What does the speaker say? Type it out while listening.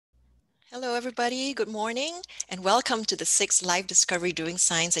Hello, everybody. Good morning, and welcome to the 6th Live Discovery Doing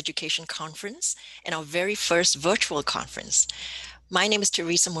Science Education Conference and our very first virtual conference. My name is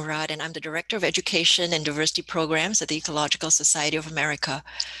Teresa Murad, and I'm the Director of Education and Diversity Programs at the Ecological Society of America.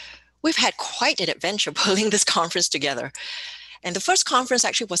 We've had quite an adventure pulling this conference together. And the first conference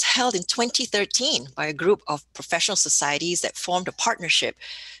actually was held in 2013 by a group of professional societies that formed a partnership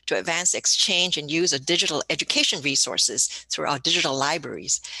to advance the exchange and use of digital education resources through our digital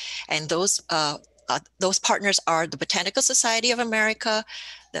libraries. And those partners are the Botanical Society of America,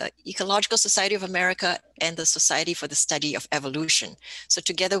 the Ecological Society of America, and the Society for the Study of Evolution. So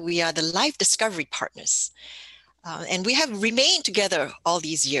together we are the Life Discovery Partners. And we have remained together all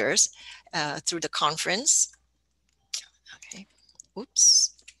these years through the conference. Okay.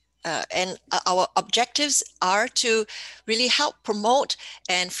 Oops. And our objectives are to really help promote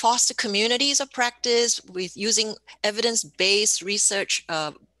and foster communities of practice with using evidence-based research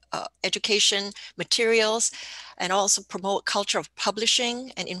education materials, and also promote culture of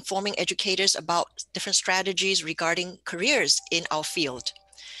publishing and informing educators about different strategies regarding careers in our field.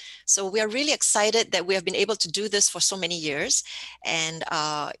 So we are really excited that we have been able to do this for so many years, and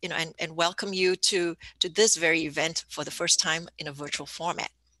and welcome you to this very event for the first time in a virtual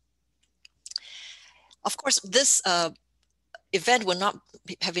format. Of course, this event would not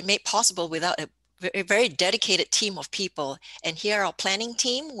have been made possible without a very dedicated team of people. And here, our planning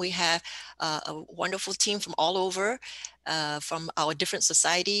team, we have a wonderful team from all over, from our different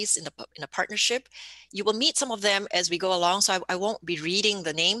societies in a partnership. You will meet some of them as we go along, so I won't be reading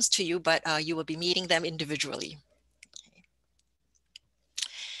the names to you, but you will be meeting them individually.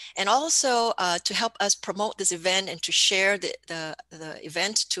 And also to help us promote this event and to share the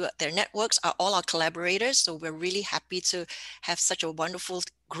event to their networks are all our collaborators. So we're really happy to have such a wonderful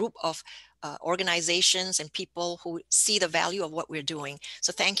group of organizations and people who see the value of what we're doing.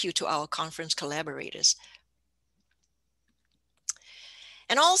 So thank you to our conference collaborators.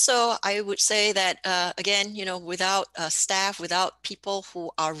 And also, I would say that, again, without staff, without people who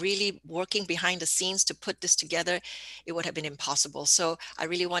are really working behind the scenes to put this together, it would have been impossible. So I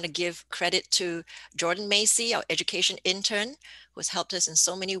really want to give credit to Jordan Macy, our education intern, who has helped us in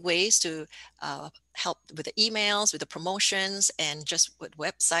so many ways to help with the emails, with the promotions, and just with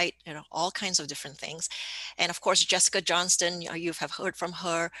website, all kinds of different things. And of course, Jessica Johnston, you have heard from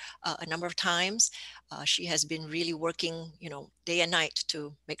her a number of times. She has been really working, day and night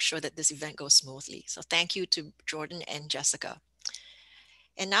to make sure that this event goes smoothly. So thank you to Jordan and Jessica.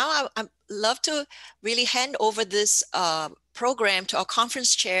 And now I'd love to really hand over this program to our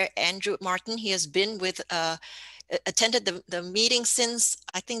conference chair, Andrew Martin. He has been with attended the meeting since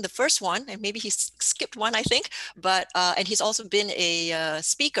I think the first one, and maybe he skipped one, I think, but and he's also been a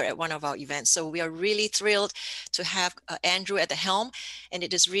speaker at one of our events. So we are really thrilled to have Andrew at the helm, and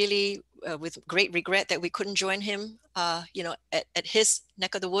it is really with great regret that we couldn't join him, at his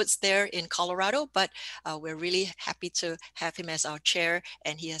neck of the woods there in Colorado, but we're really happy to have him as our chair,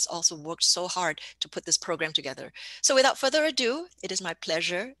 and he has also worked so hard to put this program together. So without further ado, it is my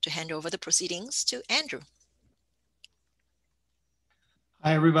pleasure to hand over the proceedings to Andrew.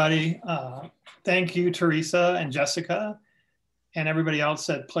 Hi, everybody. Thank you, Teresa and Jessica, and everybody else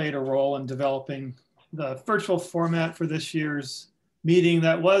that played a role in developing the virtual format for this year's meeting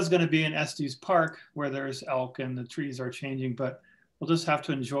that was going to be in Estes Park, where there's elk and the trees are changing, but we'll just have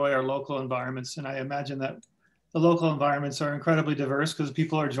to enjoy our local environments. And I imagine that the local environments are incredibly diverse because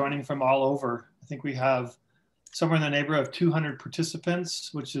people are joining from all over. I think we have somewhere in the neighborhood of 200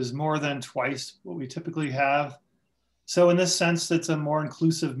 participants, which is more than twice what we typically have. So in this sense, it's a more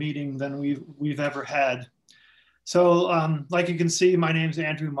inclusive meeting than we've ever had. So like you can see, my name is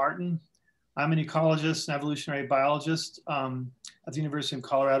Andrew Martin. I'm an ecologist and evolutionary biologist at the University of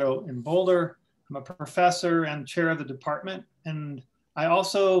Colorado in Boulder. I'm a professor and chair of the department. And I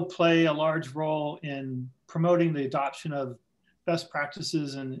also play a large role in promoting the adoption of best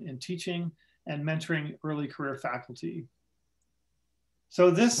practices in teaching and mentoring early career faculty. So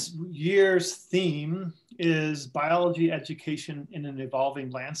this year's theme is biology education in an evolving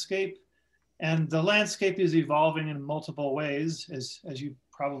landscape. And the landscape is evolving in multiple ways, as you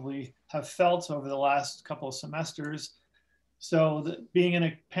probably have felt over the last couple of semesters. So being in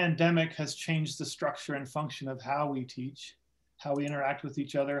a pandemic has changed the structure and function of how we teach, how we interact with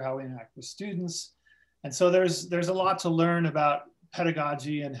each other, how we interact with students. And so there's a lot to learn about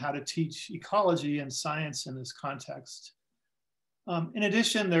pedagogy and how to teach ecology and science in this context. In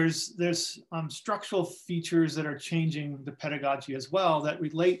addition, there's structural features that are changing the pedagogy as well that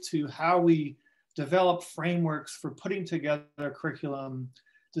relate to how we develop frameworks for putting together curriculum,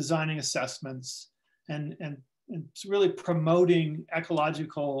 designing assessments, and it's really promoting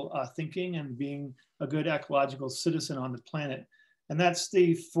ecological thinking and being a good ecological citizen on the planet. And that's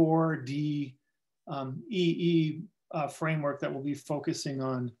the 4D EE framework that we'll be focusing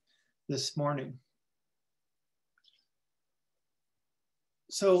on this morning.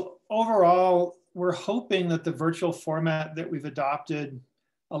 So overall, we're hoping that the virtual format that we've adopted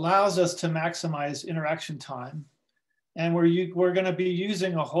allows us to maximize interaction time. And we're going to be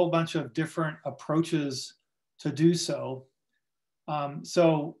using a whole bunch of different approaches to do so.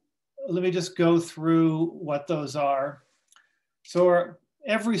 So let me just go through what those are. So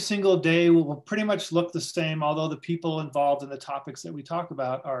every single day will pretty much look the same, although the people involved in the topics that we talk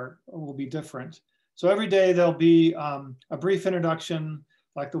about will be different. So every day there'll be a brief introduction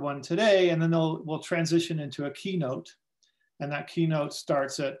like the one today, and then we'll transition into a keynote. And that keynote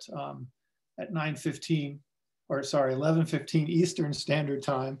starts at 9:15, or sorry, 11:15 Eastern Standard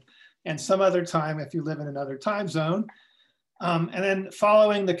Time, and some other time if you live in another time zone. And then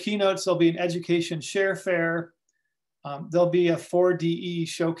following the keynotes, there'll be an education share fair. There'll be a 4DE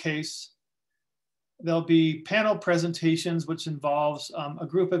showcase. There'll be panel presentations, which involves a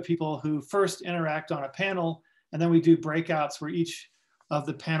group of people who first interact on a panel, and then we do breakouts where each of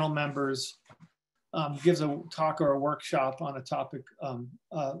the panel members gives a talk or a workshop on a topic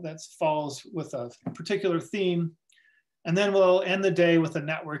that follows with a particular theme. And then we'll end the day with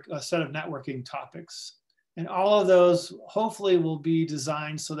a set of networking topics. And all of those hopefully will be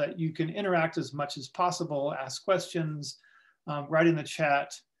designed so that you can interact as much as possible, ask questions, write in the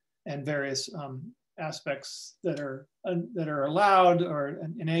chat, and various aspects that are allowed or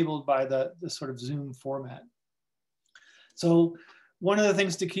enabled by the sort of Zoom format. So one of the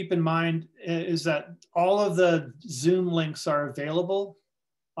things to keep in mind is that all of the Zoom links are available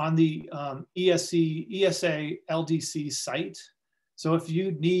on the ESA LDC site. So if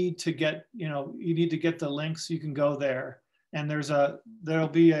you need to get, the links, you can go there. And there'll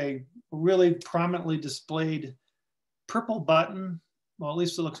be a really prominently displayed purple button. Well, at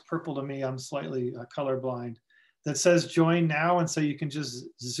least it looks purple to me. I'm slightly colorblind. That says join now. And so you can just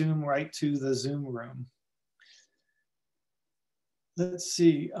zoom right to the Zoom room. Let's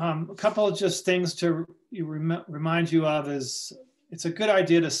see, a couple of just things to remind you of is it's a good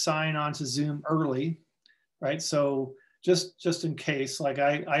idea to sign on to Zoom early, right? So just in case, like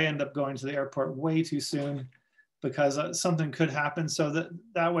I end up going to the airport way too soon because something could happen. So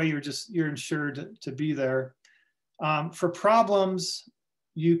that way you're ensured to be there. For problems,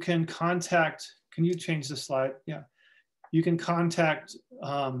 you can contact, can you change the slide? Yeah, you can contact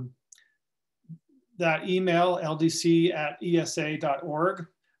that email, ldc@esa.org,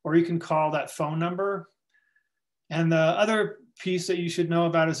 or you can call that phone number. And the other piece that you should know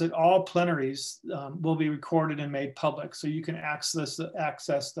about is that all plenaries will be recorded and made public. So you can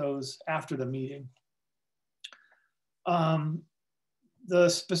access those after the meeting. The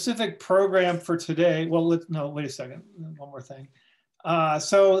specific program for today, well, no, wait a second, one more thing.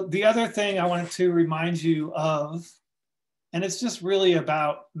 So the other thing I wanted to remind you of, and it's just really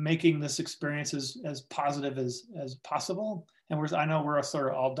about making this experience as positive as possible. And I know we're sort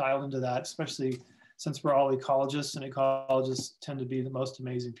of all dialed into that, especially since we're all ecologists, and ecologists tend to be the most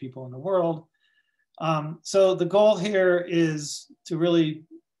amazing people in the world. So the goal here is to really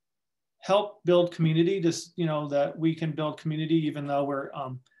help build community, just, that we can build community even though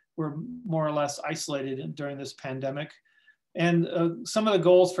we're more or less isolated during this pandemic. And some of the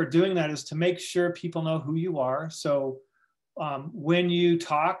goals for doing that is to make sure people know who you are. So when you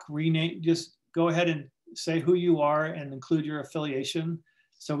talk, just go ahead and say who you are and include your affiliation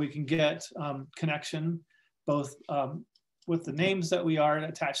so we can get connection both with the names that we are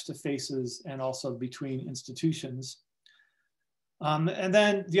attached to faces and also between institutions. And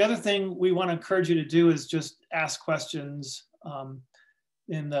then the other thing we want to encourage you to do is just ask questions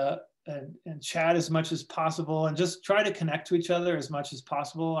and chat as much as possible, and just try to connect to each other as much as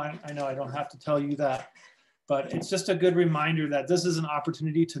possible. I know I don't have to tell you that, but it's just a good reminder that this is an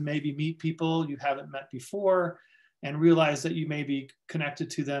opportunity to maybe meet people you haven't met before and realize that you may be connected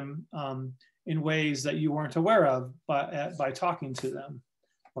to them in ways that you weren't aware of by talking to them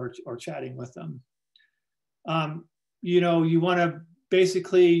or chatting with them. You want to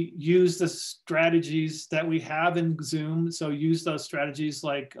basically use the strategies that we have in Zoom. So use those strategies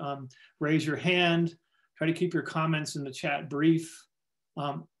like raise your hand, try to keep your comments in the chat brief.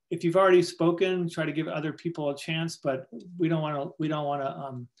 If you've already spoken, try to give other people a chance, but we don't want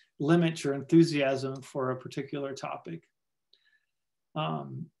to limit your enthusiasm for a particular topic.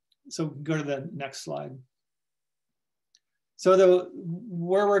 So go to the next slide. So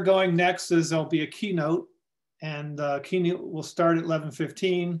where we're going next is there'll be a keynote, and keynote will start at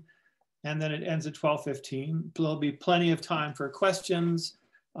 11:15. and then it ends at 12:15. There'll be plenty of time for questions.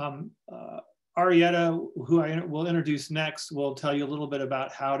 Arietta, who I will introduce next, will tell you a little bit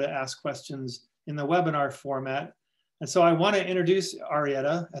about how to ask questions in the webinar format. And so I want to introduce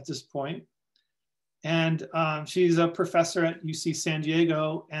Arietta at this point. And she's a professor at UC San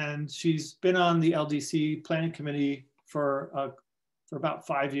Diego, and she's been on the LDC Planning Committee for about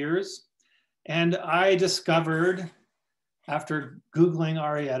 5 years. And I discovered, after Googling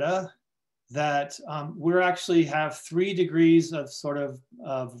Arietta, that we actually have 3 degrees of sort of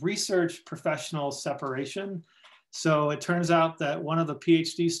research professional separation. So it turns out that one of the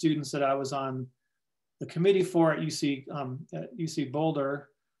PhD students that I was on the committee for at UC Boulder,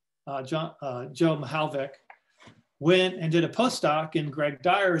 Joe Mihalvik, went and did a postdoc in Greg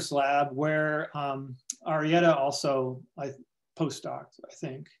Dyer's lab, where Arietta also postdoced, I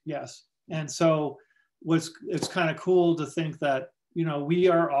think, yes. And so it's kind of cool to think that, you know, we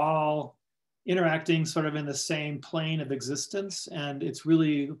are all interacting sort of in the same plane of existence. And it's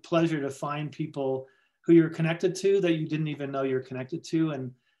really a pleasure to find people who you're connected to that you didn't even know you're connected to.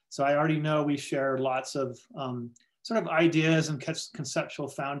 And so I already know we share lots of sort of ideas and conceptual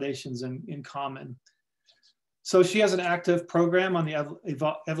foundations in common. So she has an active program on the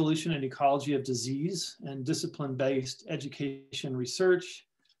evolution and ecology of disease and discipline-based education research.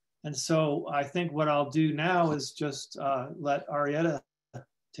 And so I think what I'll do now is just let Arietta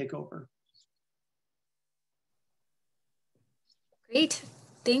take over. Great.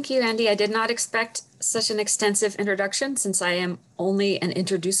 Thank you, Andy. I did not expect such an extensive introduction since I am only an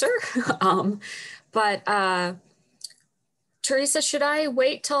introducer. Teresa, should I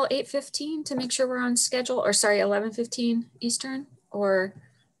wait till 8:15 to make sure we're on schedule, or sorry, 11:15 Eastern, or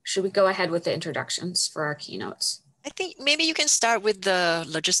should we go ahead with the introductions for our keynotes? I think maybe you can start with the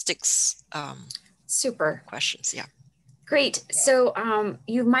logistics Super questions. Yeah. Great. So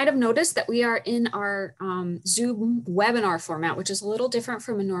you might have noticed that we are in our Zoom webinar format, which is a little different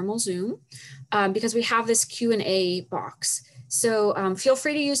from a normal Zoom because we have this Q&A box. So feel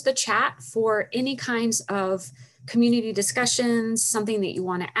free to use the chat for any kinds of community discussions, something that you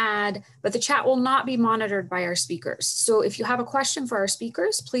want to add, but the chat will not be monitored by our speakers. So if you have a question for our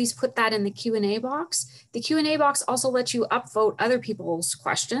speakers, please put that in the Q&A box. The Q&A box also lets you upvote other people's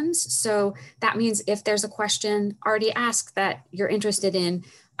questions. So that means if there's a question already asked that you're interested in,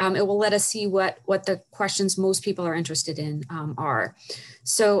 it will let us see what the questions most people are interested in are.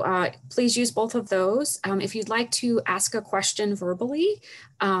 So please use both of those. If you'd like to ask a question verbally,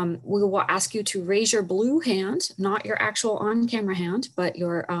 we will ask you to raise your blue hand, not your actual on-camera hand, but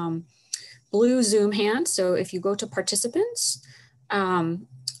your blue Zoom hand. So if you go to participants,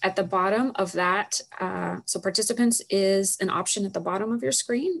 at the bottom of that, so participants is an option at the bottom of your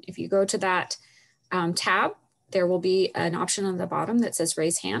screen. If you go to that tab, there will be an option on the bottom that says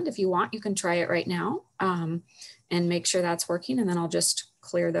raise hand. If you want, you can try it right now and make sure that's working. And then I'll just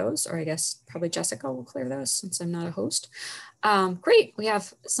clear those, or I guess probably Jessica will clear those since I'm not a host. Great, we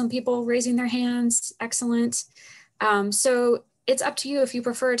have some people raising their hands, excellent. So it's up to you. If you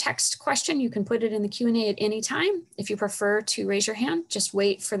prefer a text question, you can put it in the Q&A at any time. If you prefer to raise your hand, just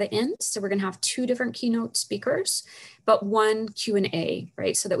wait for the end. So we're gonna have 2 different keynote speakers, but 1 Q&A,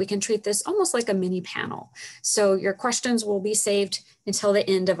 right? So that we can treat this almost like a mini panel. So your questions will be saved until the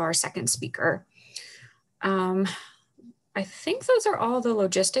end of our second speaker. I think those are all the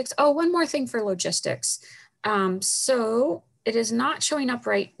logistics. Oh, one more thing for logistics. So it is not showing up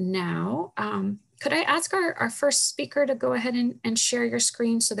right now. Could I ask our first speaker to go ahead and share your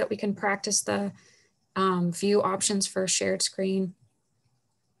screen so that we can practice the view options for shared screen?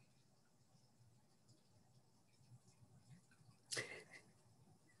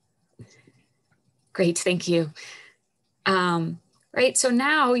 Great, thank you. Right, so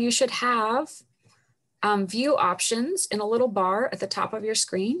now you should have view options in a little bar at the top of your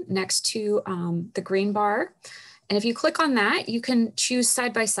screen next to the green bar. And if you click on that, you can choose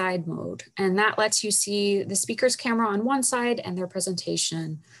side-by-side mode. And that lets you see the speaker's camera on one side and their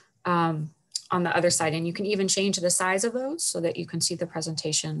presentation on the other side. And you can even change the size of those so that you can see the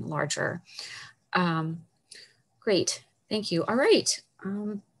presentation larger. Great, thank you. All right,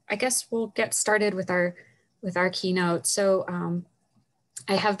 I guess we'll get started with our keynote. So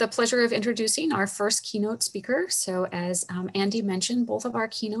I have the pleasure of introducing our first keynote speaker. So as Andy mentioned, both of our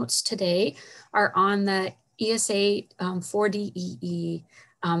keynotes today are on the ESA 4DEE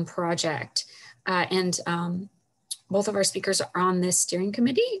project. And both of our speakers are on this steering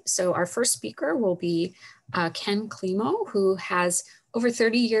committee. So our first speaker will be Ken Klimo, who has over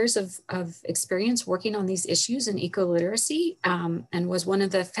 30 years of experience working on these issues in eco-literacy and was one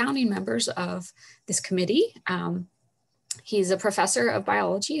of the founding members of this committee. He's a professor of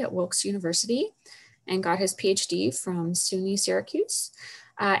biology at Wilkes University and got his PhD from SUNY Syracuse.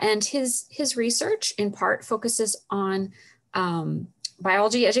 And his research in part focuses on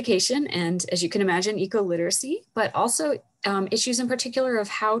biology education and, as you can imagine, eco-literacy, but also issues in particular of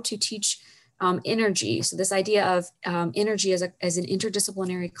how to teach energy. So this idea of energy as an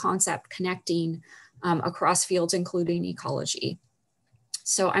interdisciplinary concept connecting across fields, including ecology.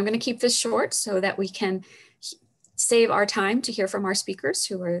 So I'm going to keep this short so that we can save our time to hear from our speakers,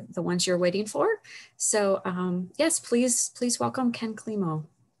 who are the ones you're waiting for. So yes, please welcome Ken Klimo.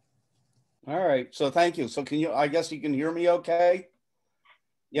 All right, so thank you. So I guess you can hear me okay?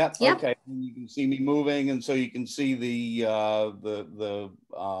 Yep. Okay. You can see me moving, and so you can see the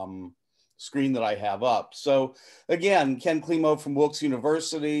screen that I have up. So again, Ken Klimo from Wilkes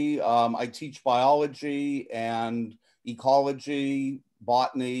University. I teach biology and ecology,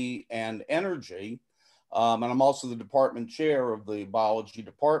 botany, and energy. And I'm also the department chair of the biology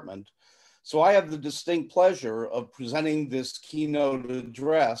department. So I have the distinct pleasure of presenting this keynote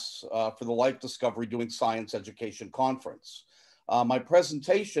address for the Life Discovery Doing Science Education Conference. My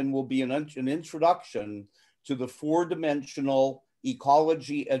presentation will be an introduction to the four-dimensional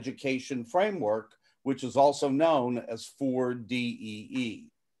ecology education framework, which is also known as 4DEE.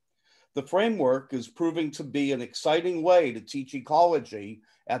 The framework is proving to be an exciting way to teach ecology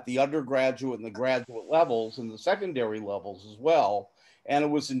at the undergraduate and the graduate levels and the secondary levels as well. And it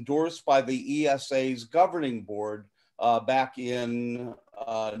was endorsed by the ESA's governing board back in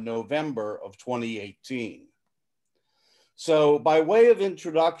November of 2018. So by way of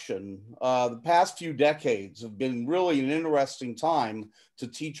introduction, the past few decades have been really an interesting time to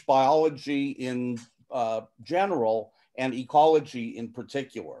teach biology in general and ecology in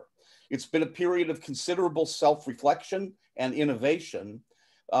particular. It's been a period of considerable self-reflection and innovation.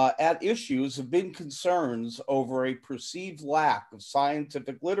 At issues have been concerns over a perceived lack of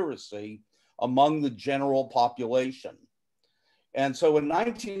scientific literacy among the general population. And so in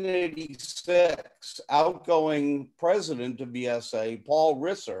 1986, outgoing president of ESA, Paul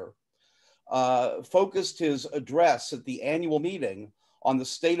Risser, focused his address at the annual meeting on the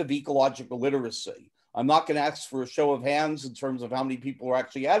state of ecological literacy. I'm not going to ask for a show of hands in terms of how many people were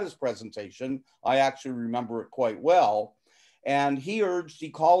actually at his presentation. I actually remember it quite well. And he urged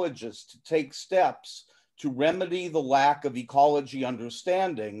ecologists to take steps to remedy the lack of ecology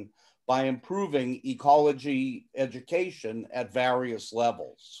understanding by improving ecology education at various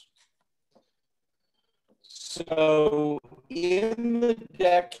levels. So in the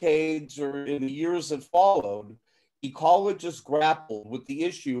decades or in the years that followed, ecologists grappled with the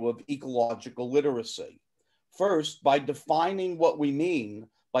issue of ecological literacy. First, by defining what we mean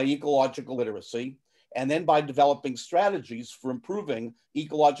by ecological literacy, and then by developing strategies for improving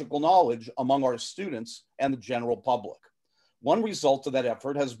ecological knowledge among our students and the general public. One result of that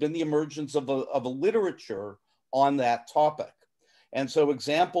effort has been the emergence of a literature on that topic. And so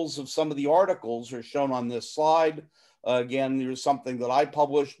examples of some of the articles are shown on this slide. Again, there's something that I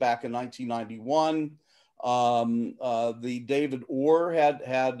published back in 1991. The David Orr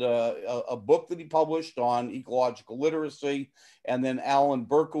had a book that he published on ecological literacy, and then Alan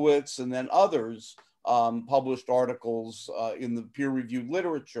Berkowitz and then others published articles in the peer-reviewed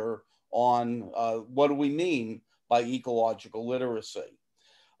literature on what do we mean by ecological literacy.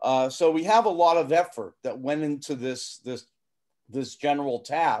 So we have a lot of effort that went into this general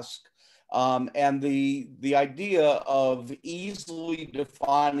task. And the idea of easily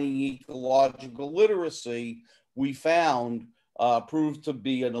defining ecological literacy, we found proved to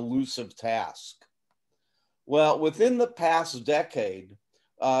be an elusive task. Well, within the past decade,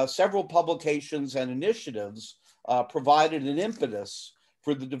 several publications and initiatives provided an impetus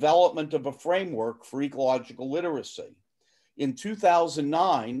for the development of a framework for ecological literacy. In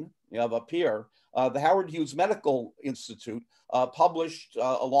 2009, you have up here, the Howard Hughes Medical Institute published,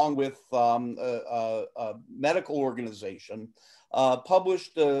 along with a medical organization,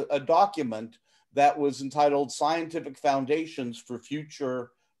 published a document that was entitled Scientific Foundations for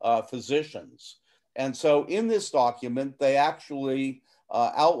Future Physicians. And so in this document, they actually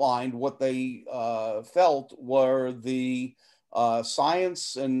outlined what they felt were the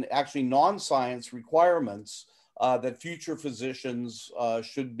science and actually non-science requirements that future physicians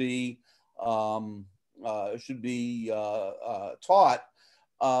should be taught.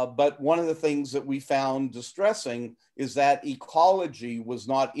 But one of the things that we found distressing is that ecology was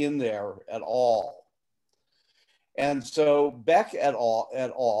not in there at all. And so Beck et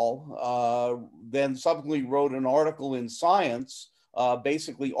al. Then subsequently wrote an article in Science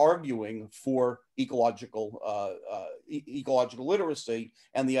basically arguing for ecological literacy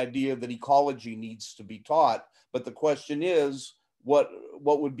and the idea that ecology needs to be taught. But the question is, what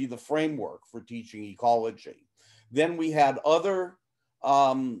would be the framework for teaching ecology? Then we had other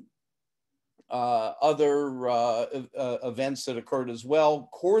events that occurred as well.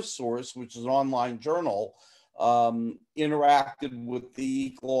 Course Source, which is an online journal, interacted with the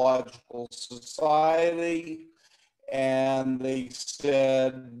Ecological Society, and they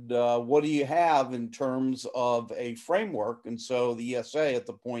said, what do you have in terms of a framework? And so the ESA at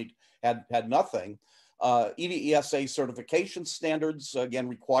the point had nothing. ESA certification standards, again,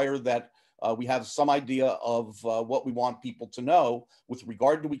 require that we have some idea of what we want people to know with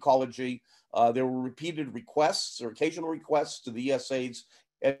regard to ecology. There were repeated requests or occasional requests to the ESA's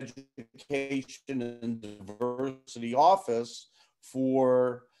Education and Diversity Office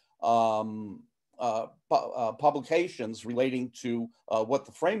for publications relating to what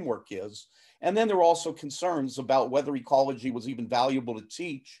the framework is. And then there were also concerns about whether ecology was even valuable to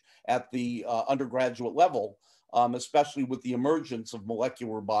teach at the undergraduate level, especially with the emergence of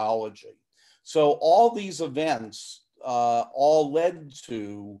molecular biology. So all these events all led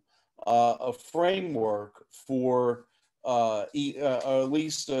to a framework for, or at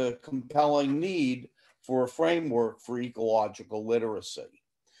least a compelling need for a framework for ecological literacy.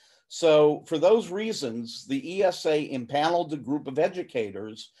 So for those reasons, the ESA empaneled a group of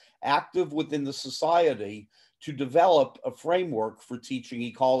educators active within the society to develop a framework for teaching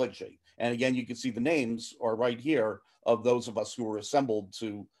ecology. And again, you can see the names are right here of those of us who were assembled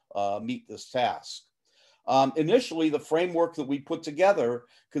to meet this task. Initially, the framework that we put together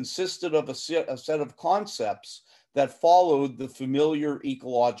consisted of a set of concepts that followed the familiar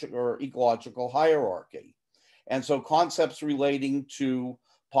ecological hierarchy. And so concepts relating to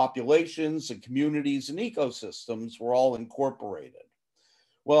populations and communities and ecosystems were all incorporated.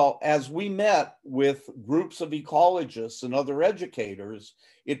 Well, as we met with groups of ecologists and other educators,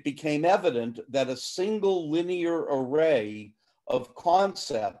 it became evident that a single linear array of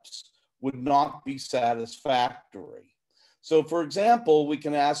concepts would not be satisfactory. So for example, we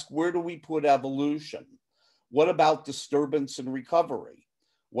can ask, where do we put evolution? What about disturbance and recovery?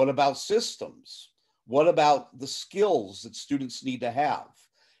 What about systems? What about the skills that students need to have?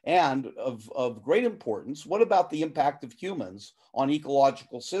 And of great importance, what about the impact of humans on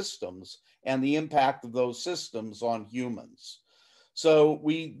ecological systems and the impact of those systems on humans? So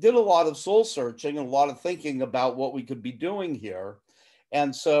we did a lot of soul searching and a lot of thinking about what we could be doing here.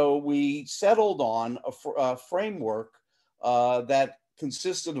 And so we settled on a framework that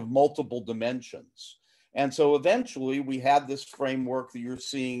consisted of multiple dimensions. And so eventually we had this framework that you're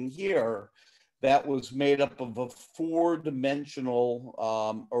seeing here that was made up of a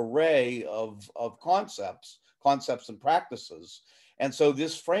four-dimensional array of concepts and practices. And so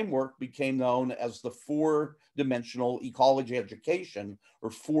this framework became known as the four-dimensional ecology education,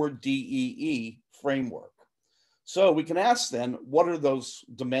 or 4DEE framework. So we can ask then, what are those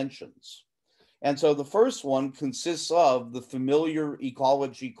dimensions? And so the first one consists of the familiar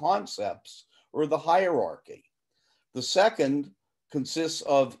ecology concepts, or the hierarchy. The second consists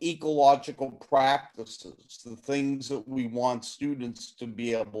of ecological practices, the things that we want students to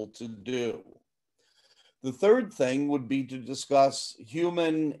be able to do. The third thing would be to discuss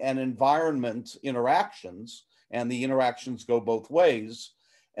human and environment interactions, and the interactions go both ways.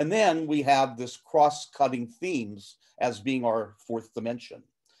 And then we have this cross-cutting themes as being our fourth dimension.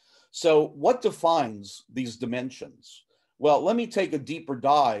 So what defines these dimensions? Well, let me take a deeper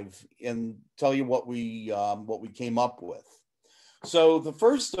dive and tell you what we came up with. So the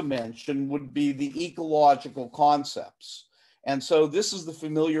first dimension would be the ecological concepts. And so this is the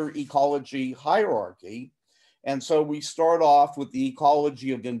familiar ecology hierarchy. And so we start off with the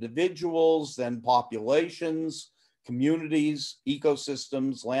ecology of individuals, then populations, communities,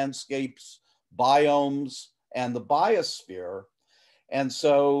 ecosystems, landscapes, biomes, and the biosphere. And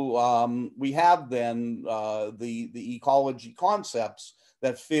so we have then the ecology concepts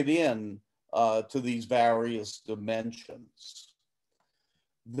that fit in to these various dimensions.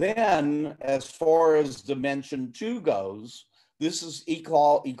 Then, as far as dimension 2 goes, this is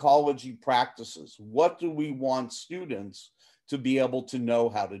ecology practices. What do we want students to be able to know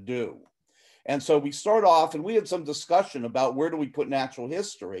how to do? And so we start off, and we had some discussion about where do we put natural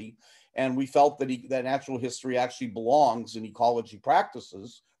history, and we felt that that natural history actually belongs in ecology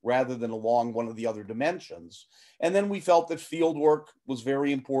practices rather than along one of the other dimensions. And then we felt that field work was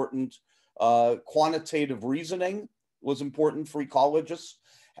very important. Quantitative reasoning was important for ecologists.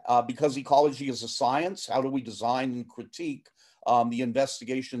 Because ecology is a science, how do we design and critique the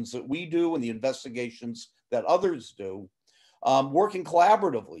investigations that we do and the investigations that others do? Working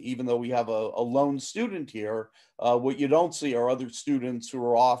collaboratively, even though we have a lone student here, what you don't see are other students who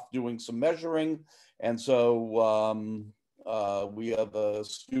are off doing some measuring. And so we have a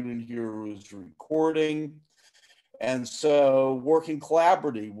student here who's recording. And so working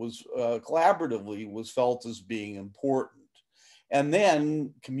collaboratively was felt as being important. And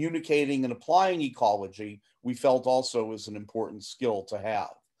then communicating and applying ecology, we felt also is an important skill to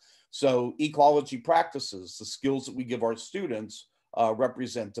have. So ecology practices, the skills that we give our students,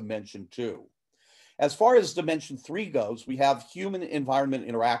 represent dimension 2. As far as dimension 3 goes, we have human environment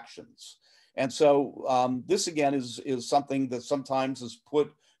interactions. And so this again is something that sometimes is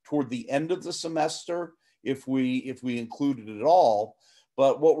put toward the end of the semester if we include it at all.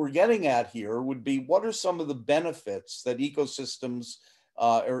 But what we're getting at here would be, what are some of the benefits that ecosystems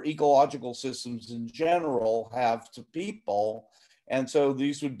or ecological systems in general have to people? And so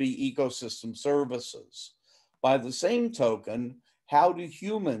these would be ecosystem services. By the same token, how do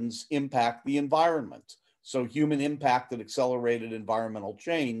humans impact the environment? So human impact and accelerated environmental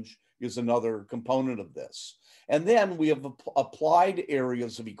change is another component of this. And then we have applied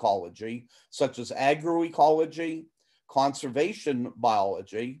areas of ecology, such as agroecology, conservation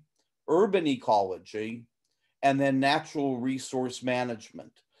biology, urban ecology, and then natural resource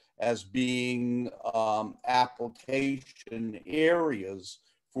management as being application areas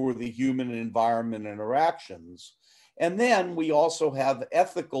for the human environment interactions. And then we also have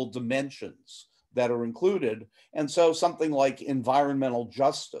ethical dimensions that are included. And so something like environmental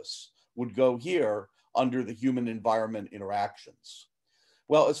justice would go here under the human environment interactions.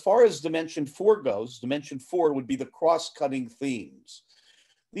 Well, as far as dimension 4 goes, dimension 4 would be the cross-cutting themes.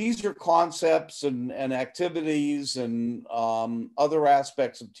 These are concepts and activities and other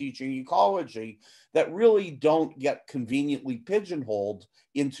aspects of teaching ecology that really don't get conveniently pigeonholed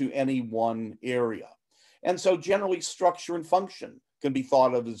into any one area. And so generally structure and function can be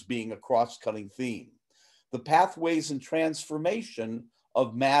thought of as being a cross-cutting theme. The pathways and transformation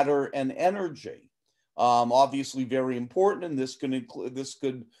of matter and energy, obviously very important, and this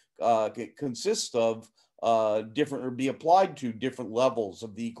could consist of different, or be applied to different levels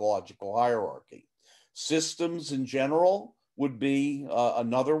of the ecological hierarchy. Systems in general would be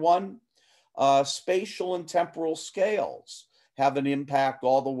another one. Spatial and temporal scales have an impact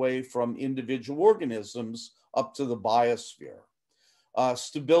all the way from individual organisms up to the biosphere.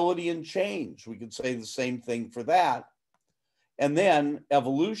 Stability and change, we could say the same thing for that. And then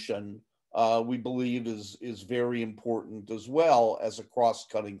evolution, we believe is very important as well as a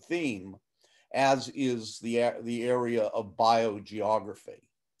cross-cutting theme, as is the area of biogeography.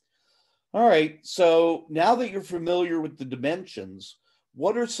 All right, so now that you're familiar with the dimensions,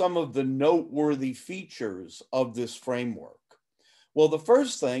 what are some of the noteworthy features of this framework? Well, the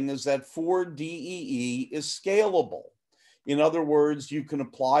first thing is that 4DEE is scalable. In other words, you can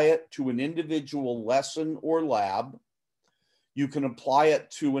apply it to an individual lesson or lab. You can apply it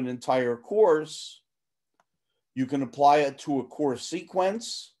to an entire course. You can apply it to a course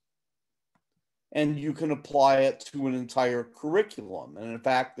sequence. And you can apply it to an entire curriculum. And in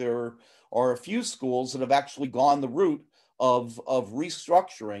fact, there are a few schools that have actually gone the route of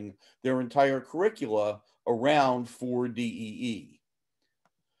restructuring their entire curricula around 4DEE.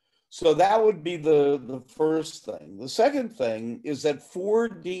 So that would be the first thing. The second thing is that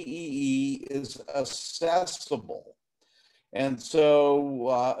 4DEE is accessible. And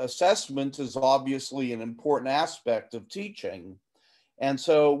so assessment is obviously an important aspect of teaching. And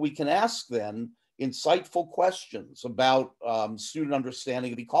so we can ask then insightful questions about student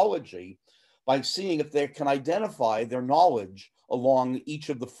understanding of ecology by seeing if they can identify their knowledge along each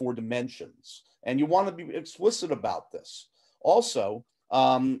of the 4 dimensions. And you want to be explicit about this. Also,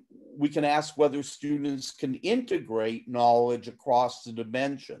 we can ask whether students can integrate knowledge across the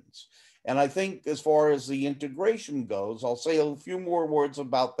dimensions. And I think as far as the integration goes, I'll say a few more words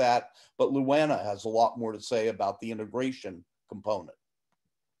about that, but Luana has a lot more to say about the integration component.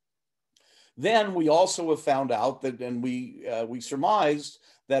 Then we also have found out that, and we surmised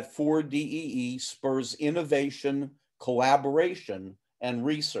that 4DEE spurs innovation, collaboration, and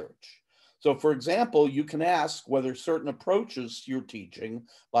research. So for example, you can ask whether certain approaches to your teaching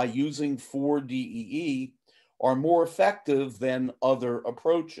by using 4DEE are more effective than other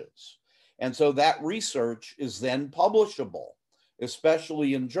approaches. And so that research is then publishable,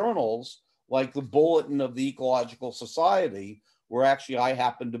 especially in journals like the Bulletin of the Ecological Society, where actually I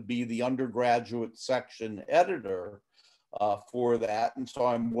happen to be the undergraduate section editor for that. And so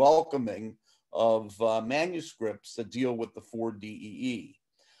I'm welcoming of manuscripts that deal with the 4DEE.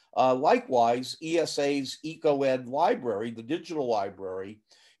 Likewise, ESA's EcoEd library, the digital library,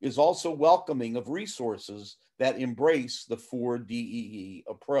 is also welcoming of resources that embrace the 4DEE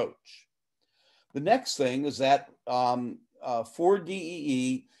approach. The next thing is that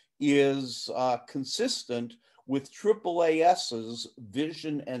 4DEE is consistent with AAAS's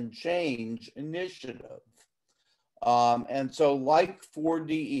Vision and Change initiative. And so like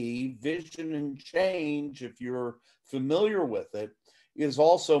 4DE, Vision and Change, if you're familiar with it, is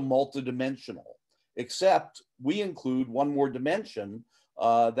also multidimensional, except we include one more dimension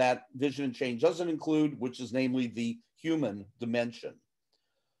that Vision and Change doesn't include, which is namely the human dimension.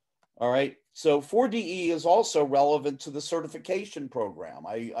 All right, so 4DE is also relevant to the certification program.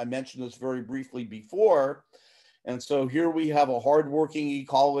 I mentioned this very briefly before. And so here we have a hardworking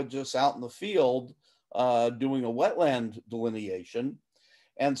ecologist out in the field doing a wetland delineation.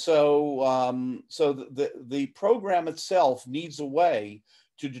 And so, the program itself needs a way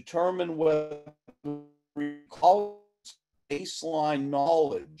to determine whether baseline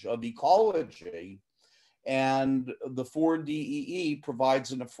knowledge of ecology, and the 4DEE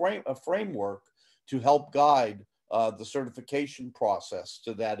provides a framework to help guide the certification process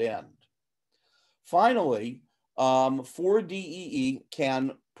to that end. Finally, 4DEE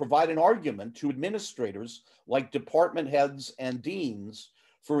can provide an argument to administrators like department heads and deans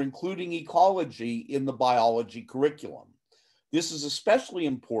for including ecology in the biology curriculum. This is especially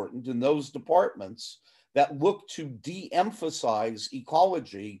important in those departments that look to de-emphasize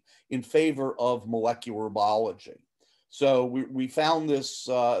ecology in favor of molecular biology. So we found this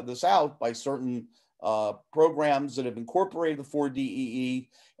out by certain programs that have incorporated the 4DEE,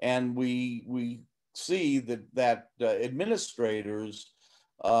 and we see that administrators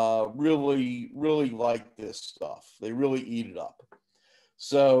really like this stuff. They really eat it up.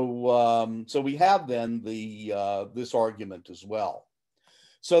 So so we have then this argument as well.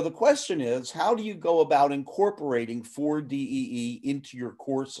 So the question is, how do you go about incorporating 4DEE into your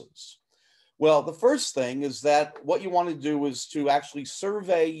courses? Well, the first thing is that what you want to do is to actually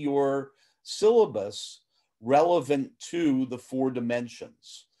survey your syllabus relevant to the 4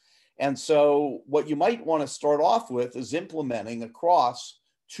 dimensions. And so what you might want to start off with is implementing across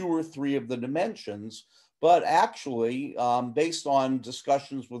 2 or 3 of the dimensions, but actually, based on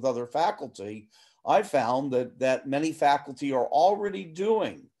discussions with other faculty, I found that many faculty are already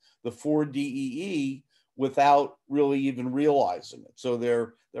doing the 4DEE without really even realizing it. So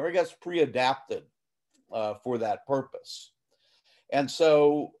they're I guess, pre-adapted for that purpose. And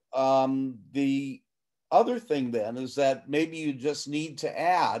so the other thing then is that maybe you just need to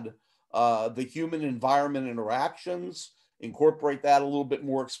add the human environment interactions, incorporate that a little bit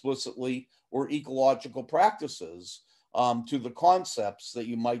more explicitly, or ecological practices to the concepts that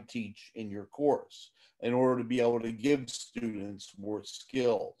you might teach in your course in order to be able to give students more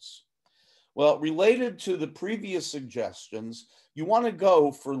skills. Well, related to the previous suggestions, you want to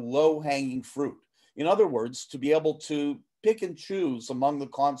go for low-hanging fruit. In other words, to be able to pick and choose among the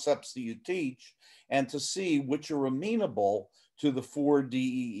concepts that you teach and to see which are amenable to the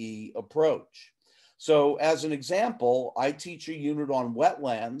 4DEE approach. So as an example, I teach a unit on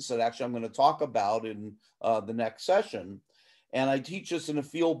wetlands that actually I'm going to talk about in the next session. And I teach this in a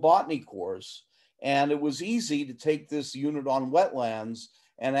field botany course. And it was easy to take this unit on wetlands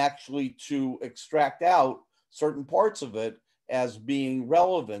and actually to extract out certain parts of it as being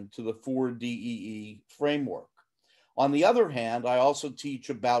relevant to the 4DEE framework. On the other hand, I also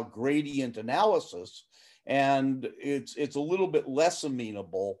teach about gradient analysis, and it's a little bit less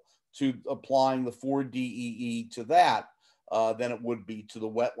amenable to applying the 4DEE to that than it would be to the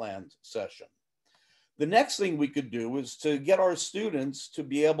wetland session. The next thing we could do is to get our students to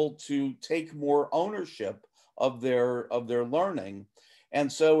be able to take more ownership of their learning. And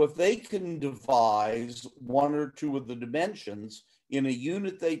so if they can devise 1 or 2 of the dimensions in a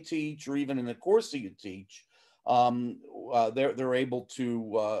unit they teach, or even in a course that you teach, they're able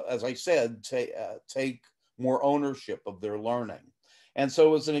to, as I said, take more ownership of their learning. And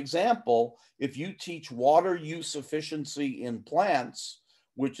so as an example, if you teach water use efficiency in plants,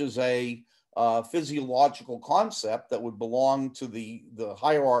 which is a physiological concept that would belong to the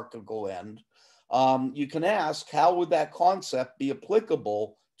hierarchical end, you can ask, how would that concept be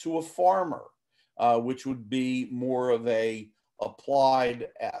applicable to a farmer, which would be more of a applied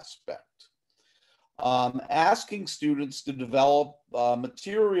aspect. Asking students to develop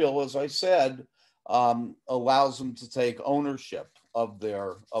material, as I said, allows them to take ownership of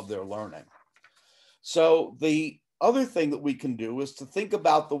their learning. So the other thing that we can do is to think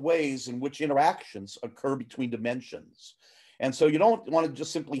about the ways in which interactions occur between dimensions. And so you don't want to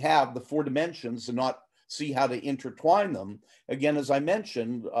just simply have the 4 dimensions and not see how to intertwine them. Again, as I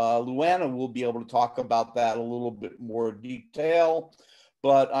mentioned, Luana will be able to talk about that a little bit more detail.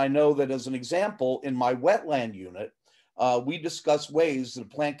 but I know that as an example, in my wetland unit, we discuss ways that a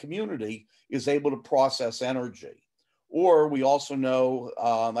plant community is able to process energy. Or we also know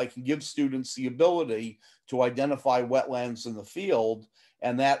I can give students the ability to identify wetlands in the field,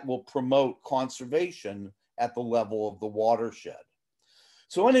 and that will promote conservation at the level of the watershed.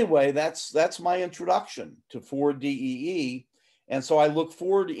 So anyway, that's my introduction to 4DEE. And so I look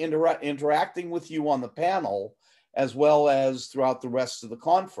forward to interacting with you on the panel, as well as throughout the rest of the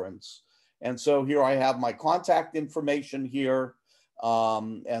conference. And so here I have my contact information here.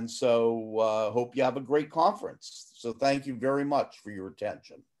 And so hope you have a great conference. So thank you very much for your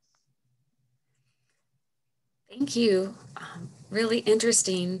attention. Thank you. Really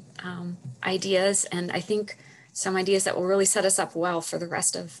interesting ideas, and I think some ideas that will really set us up well for the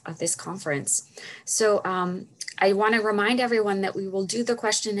rest of this conference. So I want to remind everyone that we will do the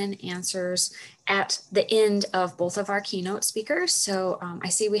question and answers at the end of both of our keynote speakers. So I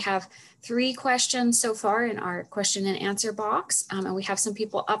see we have 3 questions so far in our question and answer box, and we have some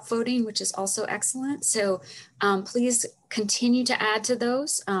people upvoting, which is also excellent. So please continue to add to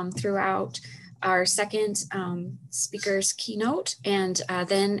those throughout our second speaker's keynote. And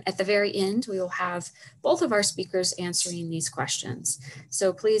then at the very end, we will have both of our speakers answering these questions.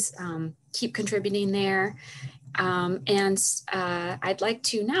 So please keep contributing there. I'd like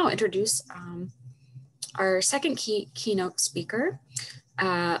to now introduce our second keynote speaker,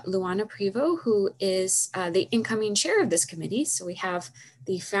 Luana Prevost, who is the incoming chair of this committee. So we have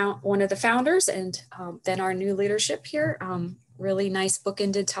one of the founders and then our new leadership here. Really nice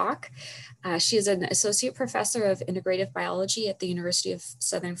bookended talk. She is an associate professor of integrative biology at the University of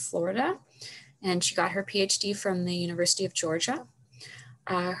Southern Florida, and she got her PhD from the University of Georgia.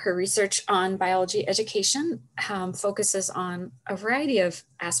 Her research on biology education focuses on a variety of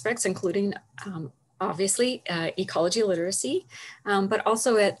aspects, including obviously ecology literacy, but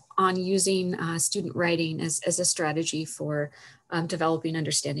also on using student writing as a strategy for developing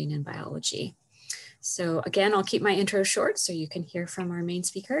understanding in biology. So again, I'll keep my intro short so you can hear from our main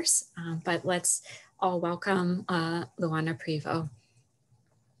speakers, but let's all welcome Luana Prevost.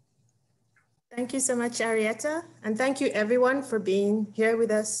 Thank you so much, Arietta. And thank you everyone for being here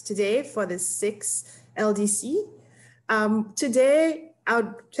with us today for the 6th LDC. Today,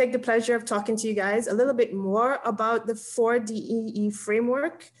 I'll take the pleasure of talking to you guys a little bit more about the 4DEE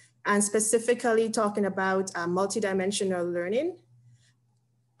framework, and specifically talking about multidimensional learning.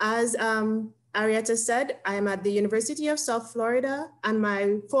 As Arietta said, I am at the University of South Florida, and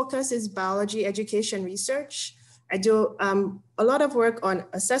my focus is biology education research. I do a lot of work on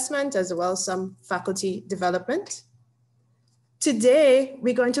assessment as well as some faculty development. Today,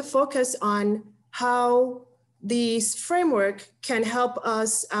 we're going to focus on how this framework can help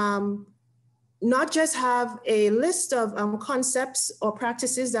us not just have a list of concepts or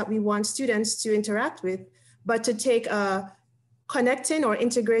practices that we want students to interact with, but to take a connecting or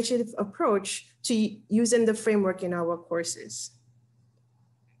integrative approach to using the framework in our courses.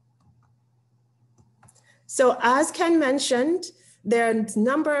 So as Ken mentioned, there are a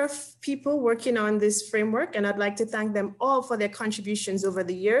number of people working on this framework, and I'd like to thank them all for their contributions over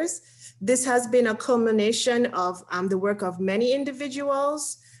the years. This has been a culmination of the work of many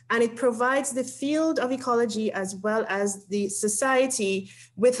individuals, and it provides the field of ecology as well as the society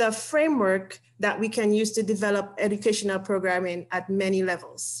with a framework that we can use to develop educational programming at many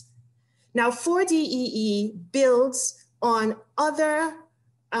levels. Now, 4DEE builds on other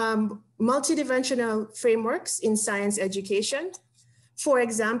multidimensional frameworks in science education. For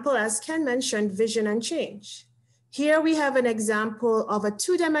example, as Ken mentioned, vision and change. Here we have an example of a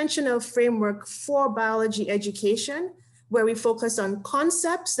 2-dimensional framework for biology education, where we focus on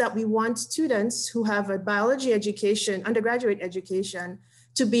concepts that we want students who have a biology education, undergraduate education,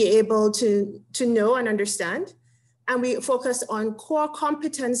 to be able to know and understand. And we focus on core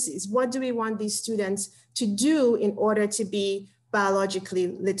competencies. What do we want these students to do in order to be biologically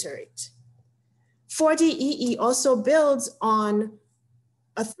literate? 4DEE also builds on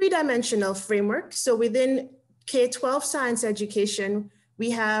a 3-dimensional framework. So within K-12 science education,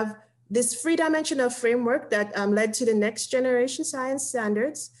 we have this 3-dimensional framework that led to the next generation science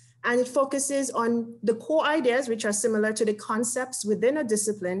standards. And it focuses on the core ideas, which are similar to the concepts within a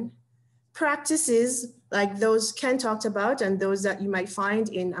discipline, practices like those Ken talked about and those that you might find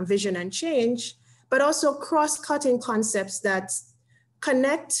in vision and change, but also cross-cutting concepts that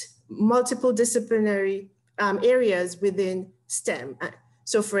connect multiple disciplinary areas within STEM.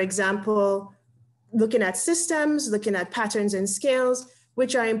 So for example, looking at systems, looking at patterns and scales,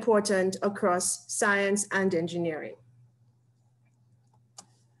 which are important across science and engineering.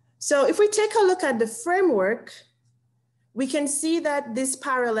 So if we take a look at the framework, We can see that this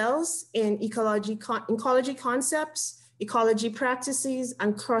parallels in ecology concepts, ecology practices,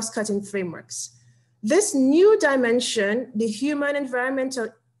 and cross-cutting frameworks. This new dimension, the human environment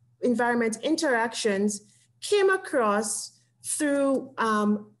interactions, came across through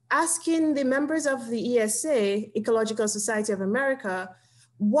asking the members of the ESA, Ecological Society of America,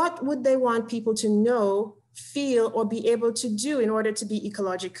 what would they want people to know, feel, or be able to do in order to be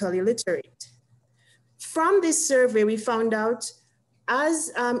ecologically literate. From this survey, we found out,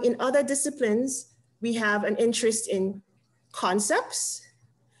 as in other disciplines, we have an interest in concepts.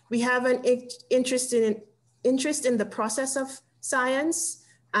 We have an interest in the process of science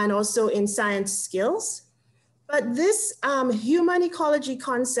and also in science skills. But this human ecology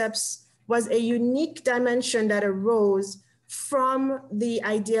concepts was a unique dimension that arose from the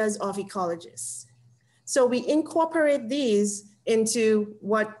ideas of ecologists. So we incorporate these into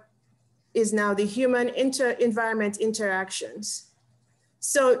what is now the human environment interactions.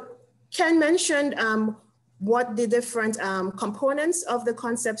 So Ken mentioned what the different components of the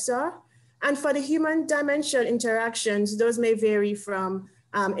concepts are. And for the human dimension interactions, those may vary from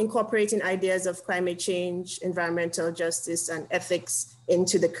incorporating ideas of climate change, environmental justice, and ethics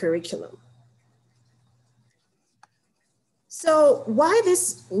into the curriculum. So why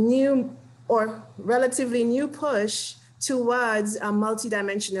this new or relatively new push towards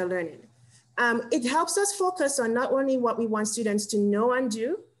multidimensional learning? It helps us focus on not only what we want students to know and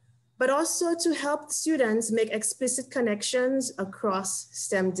do, but also to help students make explicit connections across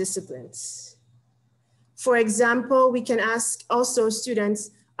STEM disciplines. For example, we can ask also students,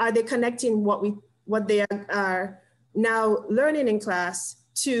 are they connecting what they are now learning in class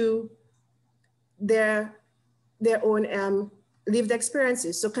to their own lived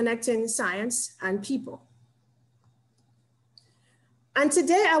experiences? So connecting science and people. And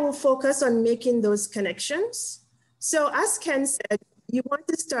today I will focus on making those connections. So as Ken said, you want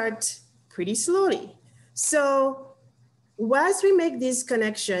to start pretty slowly. So whilst we make these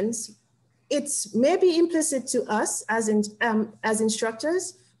connections, it's maybe implicit to us as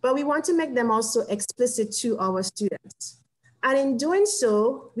instructors, but we want to make them also explicit to our students. And in doing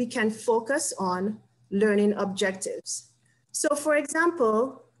so, we can focus on learning objectives. So for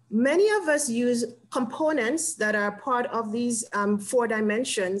example, many of us use components that are part of these 4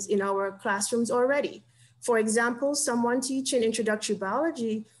 dimensions in our classrooms already. For example, someone teaching introductory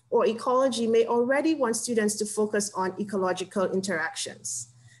biology or ecology may already want students to focus on ecological interactions.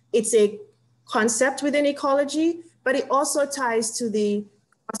 It's a concept within ecology, but it also ties to the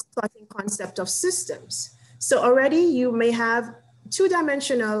cross-cutting concept of systems. So already you may have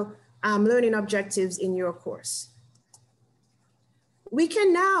 2-dimensional learning objectives in your course. We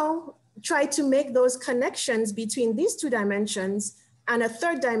can now try to make those connections between these 2 dimensions and a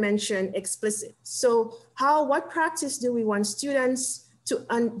 3rd dimension explicit. So what practice do we want students to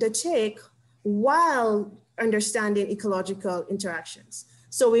undertake while understanding ecological interactions?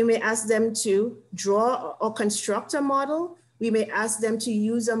 So we may ask them to draw or construct a model. We may ask them to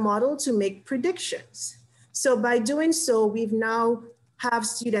use a model to make predictions. So by doing so, we've now have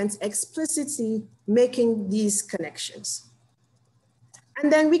students explicitly making these connections.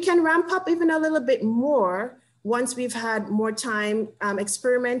 And then we can ramp up even a little bit more once we've had more time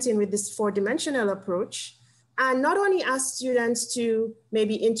experimenting with this 4-dimensional approach. And not only ask students to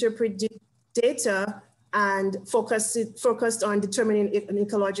maybe interpret data and focused on determining an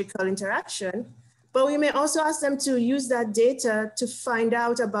ecological interaction, but we may also ask them to use that data to find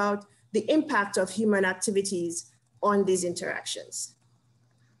out about the impact of human activities on these interactions.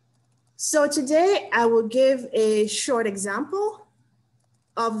 So today I will give a short example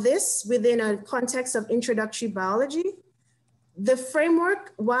of this within a context of introductory biology. The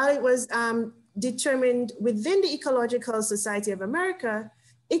framework, while it was determined within the Ecological Society of America,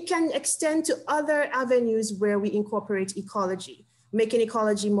 it can extend to other avenues where we incorporate ecology, making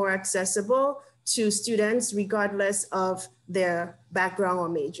ecology more accessible to students regardless of their background or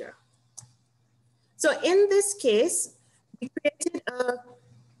major. So in this case, we created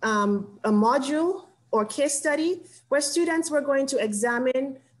a module or case study where students were going to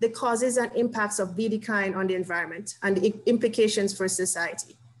examine the causes and impacts of bee decline on the environment and the implications for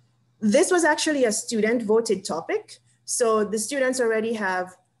society. This was actually a student voted topic. So the students already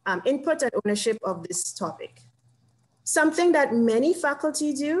have input and ownership of this topic. Something that many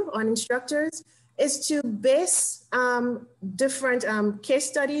faculty do on instructors is to base different case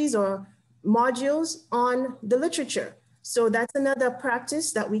studies or modules on the literature. So that's another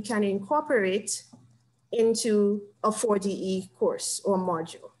practice that we can incorporate into a 4DE course or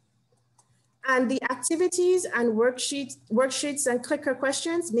module. And the activities and worksheets and clicker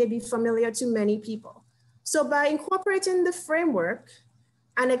questions may be familiar to many people. So by incorporating the framework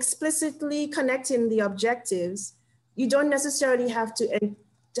and explicitly connecting the objectives, you don't necessarily have to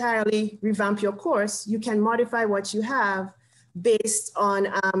entirely revamp your course. You can modify what you have based on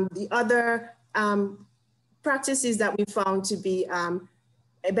the other practices that we found to be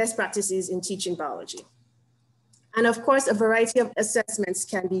best practices in teaching biology. And of course, a variety of assessments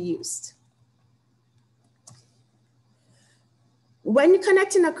can be used. When you're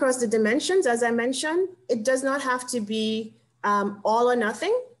connecting across the dimensions, as I mentioned, it does not have to be all or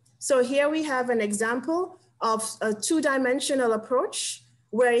nothing. So here we have an example of a two-dimensional approach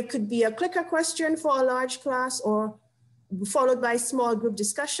where it could be a clicker question for a large class or followed by small group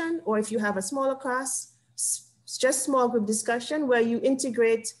discussion, or if you have a smaller class, just small group discussion where you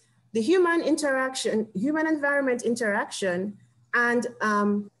integrate the human interaction, human environment interaction, and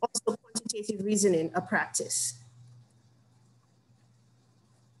also quantitative reasoning, a practice.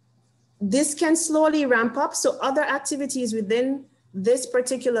 This can slowly ramp up. So other activities within this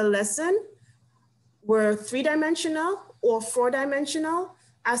particular lesson were 3-dimensional or 4-dimensional,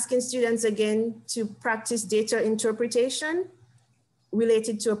 asking students again to practice data interpretation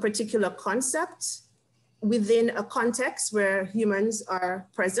related to a particular concept within a context where humans are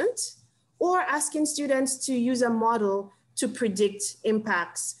present, or asking students to use a model to predict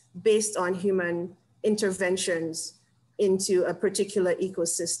impacts based on human interventions into a particular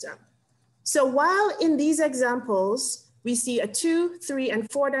ecosystem. So while in these examples, we see a 2, 3, and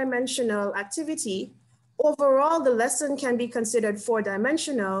 4-dimensional activity, overall, the lesson can be considered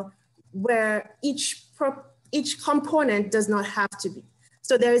 4-dimensional, where each component does not have to be.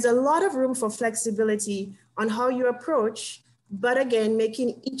 So there is a lot of room for flexibility on how you approach, but again,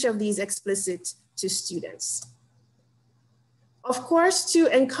 making each of these explicit to students. Of course, to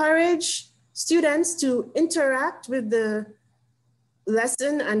encourage students to interact with the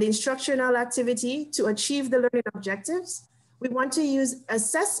lesson and the instructional activity to achieve the learning objectives, we want to use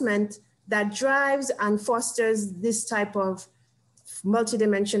assessment that drives and fosters this type of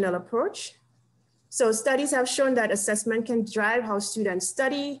multidimensional approach. So studies have shown that assessment can drive how students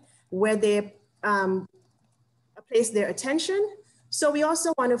study, where they place their attention. So we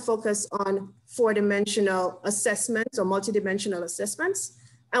also want to focus on 4-dimensional assessments or multidimensional assessments.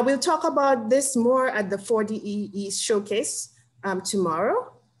 And we'll talk about this more at the 4DEE showcase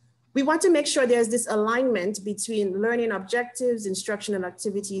tomorrow. We want to make sure there's this alignment between learning objectives, instructional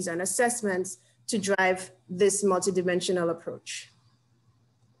activities, and assessments to drive this multidimensional approach.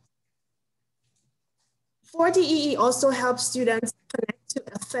 4DEE also helps students connect to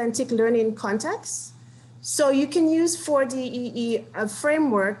authentic learning contexts. So you can use 4DEE, a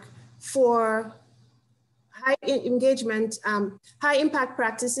framework for high engagement, high impact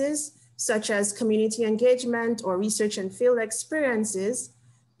practices, such as community engagement or research and field experiences,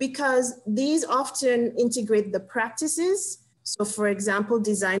 because these often integrate the practices. So for example,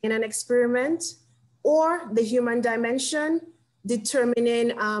 designing an experiment, or the human dimension,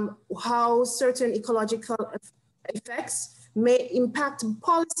 determining how certain ecological effects may impact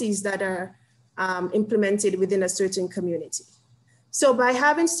policies that are implemented within a certain community. So by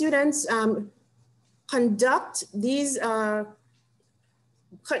having students conduct these,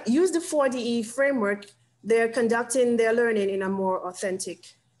 use the 4DE framework, they're conducting their learning in a more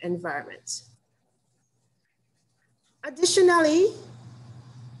authentic environment. Additionally,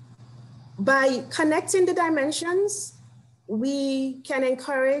 by connecting the dimensions, we can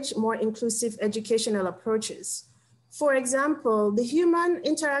encourage more inclusive educational approaches. For example, the human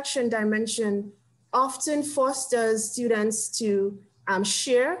interaction dimension often fosters students to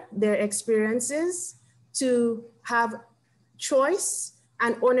share their experiences, to have choice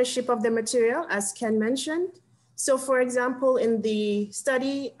and ownership of the material, as Ken mentioned. So for example, in the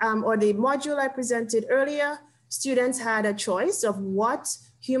study or the module I presented earlier, students had a choice of what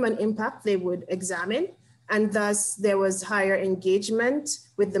human impact they would examine, and thus there was higher engagement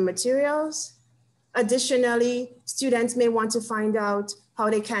with the materials. Additionally, students may want to find out how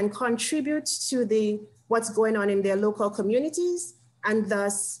they can contribute to what's going on in their local communities, and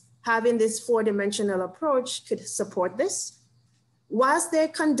thus having this 4-dimensional approach could support this. Whilst they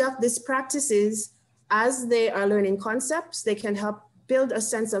conduct these practices, as they are learning concepts, they can help build a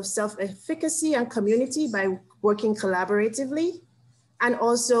sense of self-efficacy and community by working collaboratively, and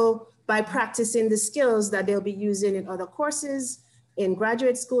also by practicing the skills that they'll be using in other courses, in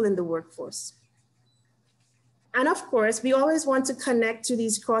graduate school, in the workforce. And of course, we always want to connect to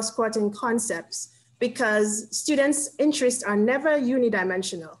these cross-cutting concepts because students' interests are never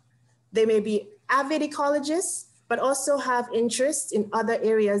unidimensional. They may be avid ecologists, but also have interests in other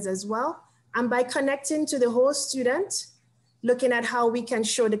areas as well. And by connecting to the whole student, looking at how we can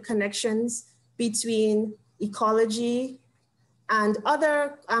show the connections between ecology and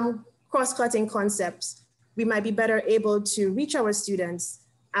other cross-cutting concepts, we might be better able to reach our students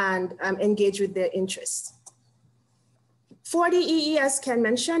and engage with their interests. 40EE, as Ken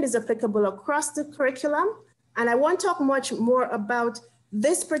mentioned, is applicable across the curriculum. And I won't talk much more about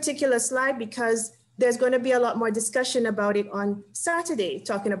this particular slide because there's going to be a lot more discussion about it on Saturday,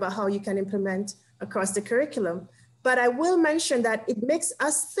 talking about how you can implement across the curriculum. But I will mention that it makes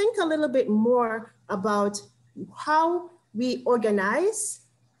us think a little bit more about how we organize.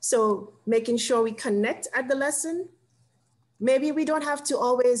 So making sure we connect at the lesson. Maybe we don't have to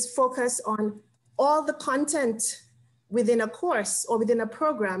always focus on all the content within a course or within a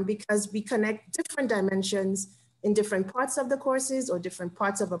program because we connect different dimensions in different parts of the courses or different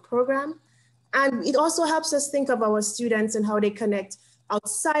parts of a program. And it also helps us think of our students and how they connect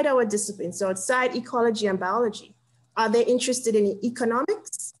outside our disciplines, so outside ecology and biology. Are they interested in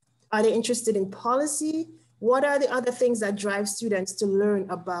economics? Are they interested in policy? What are the other things that drive students to learn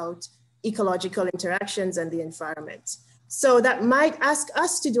about ecological interactions and the environment? So that might ask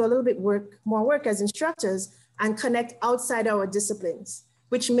us to do a little bit more work as instructors and connect outside our disciplines,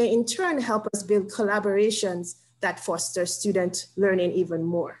 which may in turn help us build collaborations that foster student learning even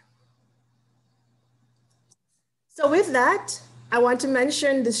more. So with that, I want to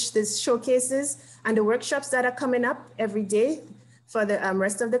mention this showcases and the workshops that are coming up every day for the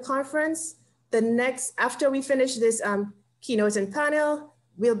rest of the conference. The next, after we finish this keynote and panel,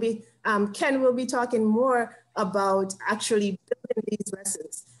 Ken will be talking more about actually building these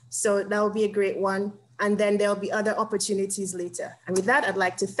lessons. So that will be a great one. And then there'll be other opportunities later. And with that, I'd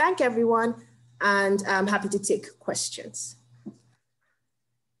like to thank everyone and I'm happy to take questions.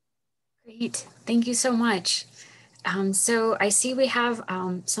 Great, thank you so much. So I see we have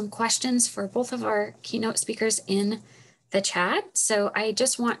some questions for both of our keynote speakers in the chat. So I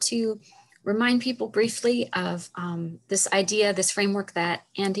just want to remind people briefly of this idea, this framework that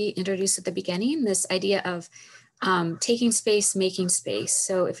Andy introduced at the beginning, this idea of taking space, making space.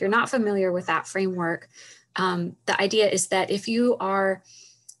 So if you're not familiar with that framework, the idea is that if you are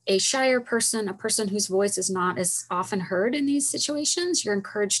a shyer person, a person whose voice is not as often heard in these situations, you're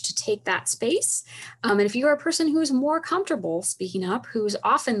encouraged to take that space. And if you are a person who is more comfortable speaking up, who's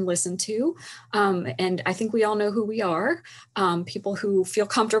often listened to, and I think we all know who we are, people who feel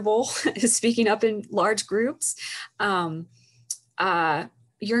comfortable speaking up in large groups, you're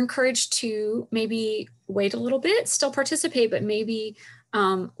encouraged to maybe wait a little bit, still participate, but maybe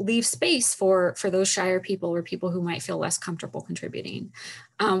leave space for those shyer people or people who might feel less comfortable contributing.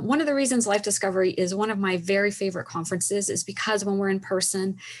 One of the reasons Life Discovery is one of my very favorite conferences is because when we're in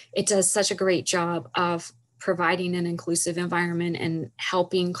person, it does such a great job of providing an inclusive environment and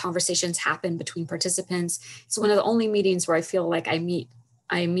helping conversations happen between participants. It's one of the only meetings where I feel like I meet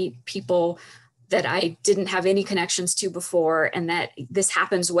people that I didn't have any connections to before, and that this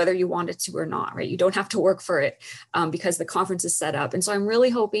happens whether you want it to or not, right? You don't have to work for it because the conference is set up. And so I'm really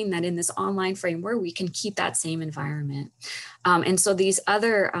hoping that in this online framework, we can keep that same environment. And so these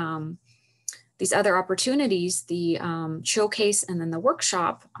other opportunities, the showcase and then the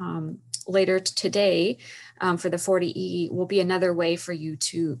workshop later today for the 40E will be another way for you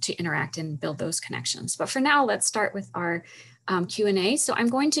to interact and build those connections. But for now, let's start with our Q&A. So I'm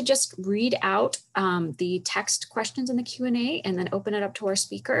going to just read out the text questions in the Q&A and then open it up to our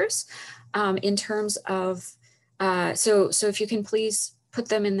speakers in terms of, so if you can please put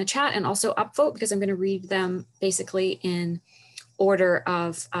them in the chat and also upvote, because I'm going to read them basically in order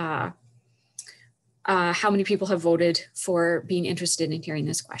of how many people have voted for being interested in hearing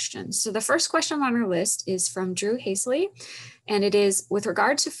this question. So the first question on our list is from Drew Hazley, and it is, with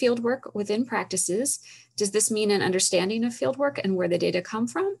regard to fieldwork within practices, does this mean an understanding of fieldwork and where the data come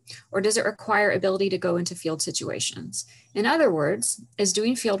from, or does it require ability to go into field situations? In other words, is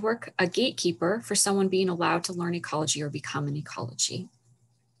doing fieldwork a gatekeeper for someone being allowed to learn ecology or become an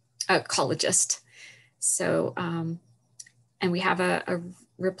ecologist? So, and we have a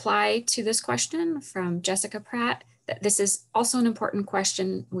reply to this question from Jessica Pratt. That this is also an important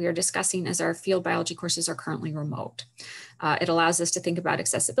question we are discussing as our field biology courses are currently remote. It allows us to think about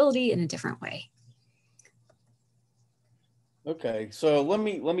accessibility in a different way. Okay, so let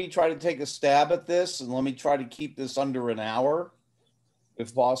me try to take a stab at this, and let me try to keep this under an hour,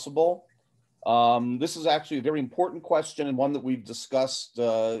 if possible. This is actually a very important question and one that we've discussed,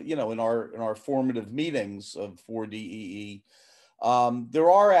 in our formative meetings of 4DEE. There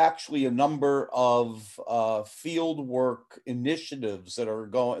are actually a number of field work initiatives that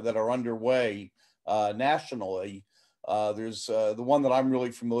are underway nationally. There's the one that I'm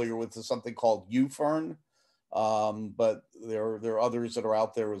really familiar with is something called UFERN. But there are others that are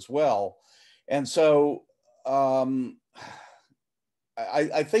out there as well. And so I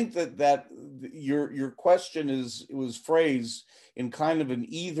think that your question was phrased in kind of an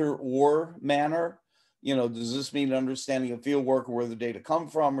either or manner. You know, does this mean understanding of field work or where the data come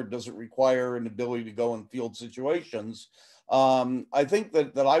from, or does it require an ability to go in field situations? I think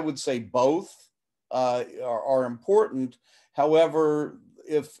that I would say both are important. However,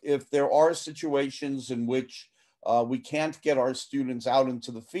 if there are situations in which we can't get our students out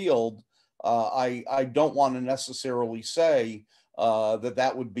into the field, I don't want to necessarily say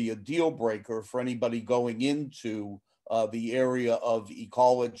that would be a deal breaker for anybody going into the area of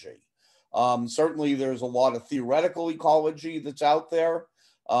ecology. Certainly there's a lot of theoretical ecology that's out there,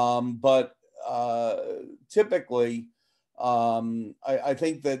 but typically I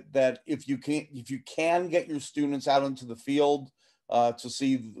think that if you can get your students out into the field to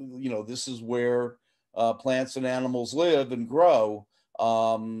see, you know, this is where plants and animals live and grow,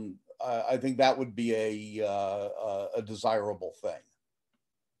 I think that would be a desirable thing.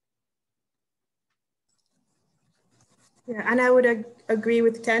 Yeah, and I would agree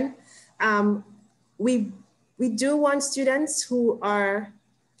with Ken. We do want students who are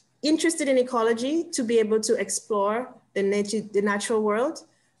interested in ecology to be able to explore the natural world.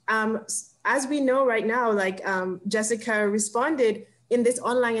 As we know right now, like Jessica responded, in this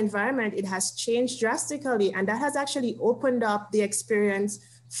online environment, it has changed drastically, and that has actually opened up the experience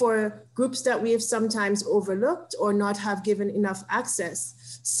for groups that we have sometimes overlooked or not have given enough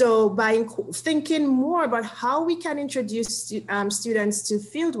access. So by thinking more about how we can introduce students to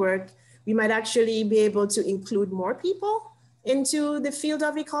fieldwork, we might actually be able to include more people into the field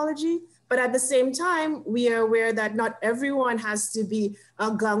of ecology. But at the same time, we are aware that not everyone has to be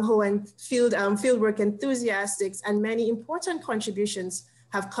gung-ho and fieldwork enthusiasts, and many important contributions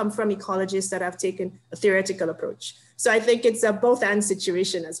have come from ecologists that have taken a theoretical approach. So I think it's a both and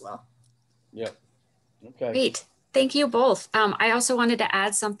situation as well. Yeah, okay. Great, thank you both. I also wanted to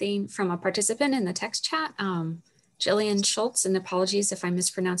add something from a participant in the text chat, Jillian Schultz, and apologies if I'm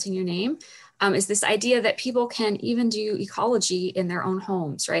mispronouncing your name, is this idea that people can even do ecology in their own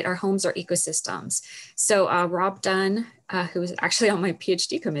homes, right? Our homes are ecosystems. So Rob Dunn, who is actually on my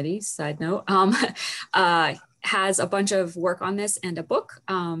PhD committee, side note, has a bunch of work on this and a book,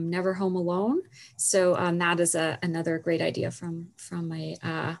 Never Home Alone. So that is another great idea from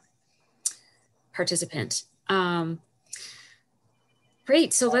my participant.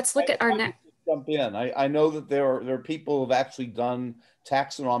 Great, so let's look at our next. Jump in. I know that there are people who have actually done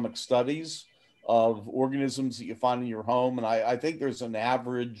taxonomic studies of organisms that you find in your home, and I think there's an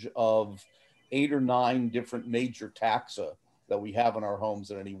average of 8 or 9 different major taxa that we have in our homes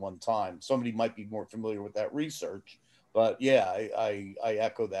at any one time. Somebody might be more familiar with that research, but yeah, I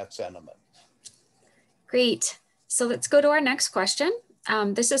echo that sentiment. Great. So let's go to our next question.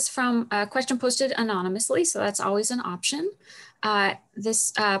 This is from a question posted anonymously, so that's always an option.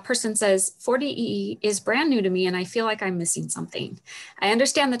 This person says, 4DEE is brand new to me and I feel like I'm missing something. I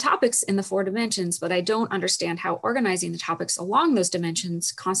understand the topics in the 4 dimensions, but I don't understand how organizing the topics along those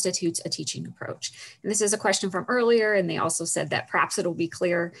dimensions constitutes a teaching approach. And this is a question from earlier, and they also said that perhaps it'll be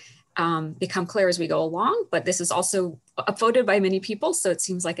clear, become clear as we go along, but this is also upvoted by many people, so it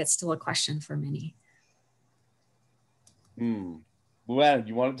seems like it's still a question for many. Luana, do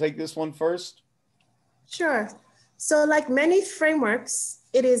you want to take this one first? Sure. So like many frameworks,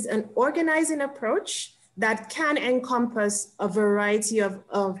 it is an organizing approach that can encompass a variety of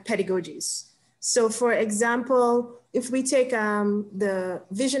pedagogies. So for example, if we take the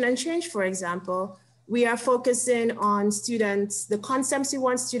vision and change, for example, we are focusing on students, the concepts we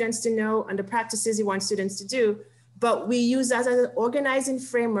want students to know and the practices we want students to do, but we use that as an organizing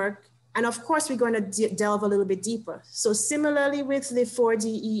framework. And of course, we're going to delve a little bit deeper. So similarly with the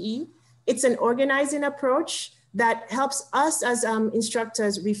 4DEE, it's an organizing approach that helps us as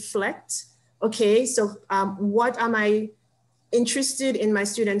instructors reflect, okay, so what am I interested in my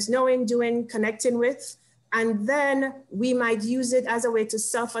students knowing, doing, connecting with? And then we might use it as a way to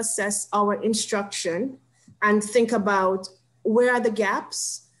self-assess our instruction and think about where are the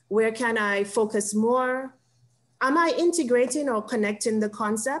gaps? Where can I focus more? Am I integrating or connecting the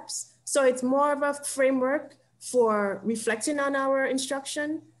concepts? So it's more of a framework for reflecting on our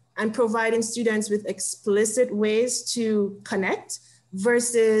instruction and providing students with explicit ways to connect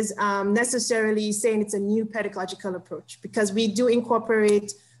versus necessarily saying it's a new pedagogical approach, because we do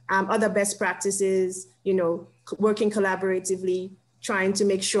incorporate other best practices, you know, working collaboratively, trying to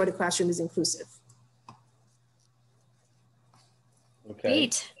make sure the classroom is inclusive. Okay.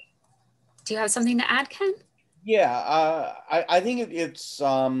 Great. Do you have something to add, Ken? Yeah, I think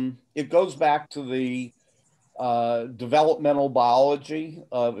it goes back to the developmental biology,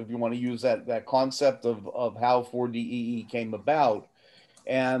 if you want to use that concept of how 4DEE came about.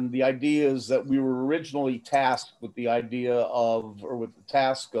 And the idea is that we were originally tasked with the idea of, or with the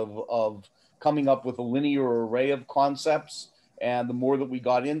task of coming up with a linear array of concepts. And the more that we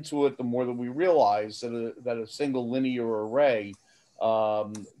got into it, the more that we realized that a single linear array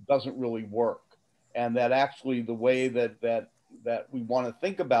doesn't really work. And that actually the way that we want to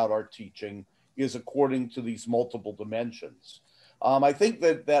think about our teaching is according to these multiple dimensions. I think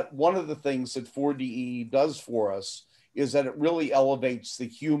that one of the things that 4DE does for us is that it really elevates the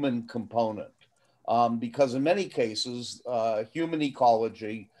human component. Because in many cases, human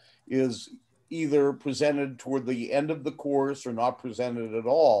ecology is either presented toward the end of the course or not presented at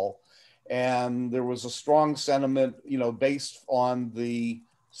all. And there was a strong sentiment, based on the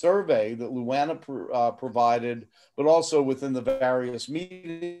survey that Luana provided, but also within the various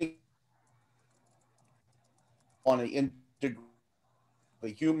meetings, on to integrate the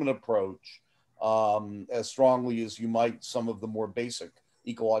human approach as strongly as you might some of the more basic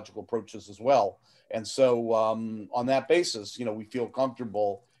ecological approaches as well. And so on that basis, we feel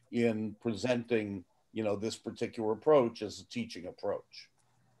comfortable in presenting, this particular approach as a teaching approach.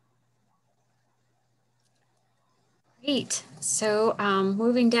 Great. So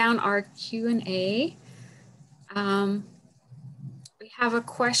moving down our Q&A, we have a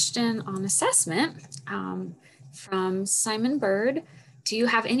question on assessment from Simon Bird. Do you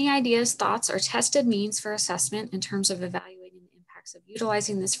have any ideas, thoughts, or tested means for assessment in terms of evaluating the impacts of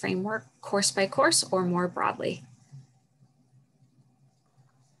utilizing this framework course by course or more broadly?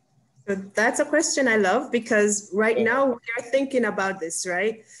 So that's a question I love, because right now we are thinking about this,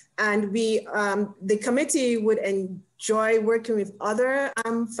 right? And the committee would enjoy working with other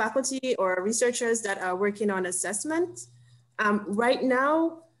faculty or researchers that are working on assessment. Right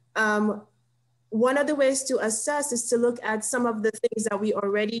now, one of the ways to assess is to look at some of the things that we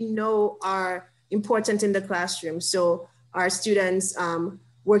already know are important in the classroom. So are students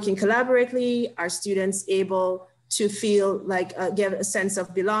working collaboratively? Are students able to feel like get a sense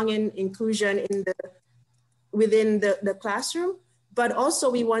of belonging, inclusion within the classroom? But also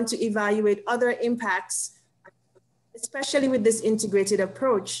we want to evaluate other impacts, especially with this integrated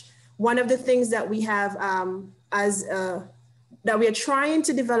approach. One of the things that we have that we are trying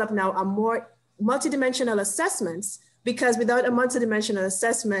to develop now are more multidimensional assessments, because without a multidimensional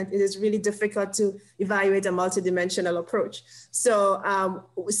assessment, it is really difficult to evaluate a multidimensional approach. So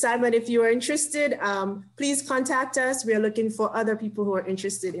Simon, if you are interested, please contact us. We are looking for other people who are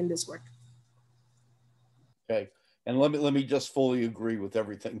interested in this work. Okay, and let me just fully agree with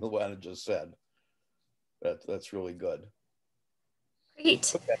everything Luana just said. That's really good.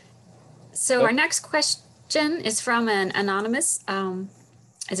 Great. Okay. So our next question is from an anonymous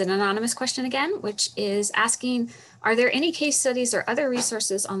question again, which is asking, are there any case studies or other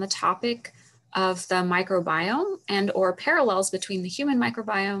resources on the topic of the microbiome and or parallels between the human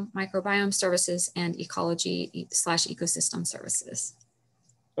microbiome services and ecology/ecosystem services?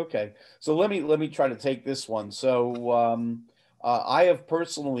 Okay, so let me try to take this one. So I have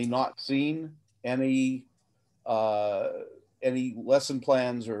personally not seen any lesson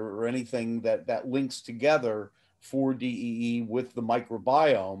plans or anything that links together 4DEE with the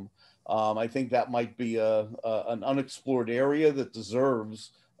microbiome. I think that might be an unexplored area that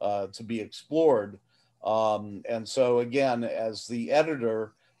deserves to be explored. And so again, as the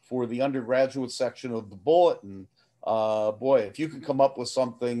editor for the undergraduate section of the bulletin, boy, if you could come up with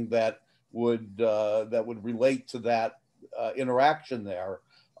something that would relate to that interaction there,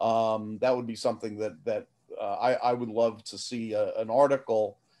 that would be something that I would love to see an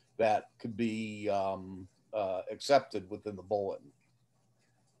article that could be accepted within the bulletin.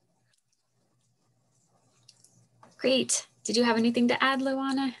 Great. Did you have anything to add,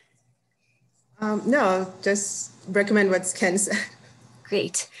 Luana? No, just recommend what Ken said.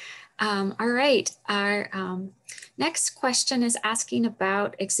 Great. All right. Our next question is asking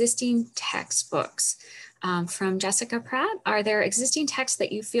about existing textbooks. From Jessica Pratt, are there existing texts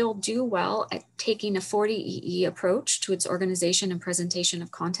that you feel do well at taking a 4DEE approach to its organization and presentation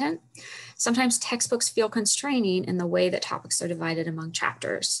of content? Sometimes textbooks feel constraining in the way that topics are divided among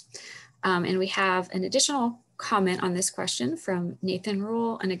chapters. And we have an additional comment on this question from Nathan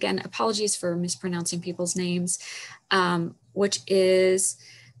Rule. And again, apologies for mispronouncing people's names, which is,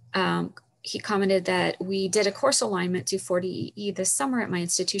 he commented that we did a course alignment to 4DEE this summer at my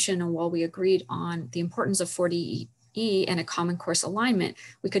institution, and while we agreed on the importance of 4DEE and a common course alignment,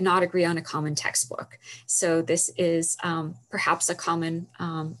 we could not agree on a common textbook. So this is perhaps a common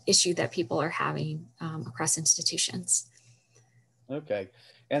issue that people are having across institutions. Okay.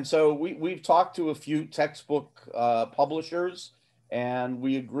 And so we've talked to a few textbook publishers, and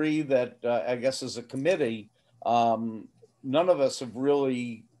we agree that, I guess as a committee, none of us have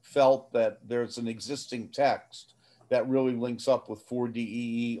really felt that there's an existing text that really links up with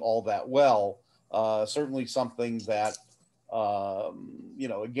 4DEE all that well. Certainly something that, you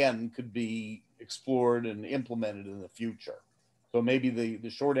know, again, could be explored and implemented in the future. So maybe the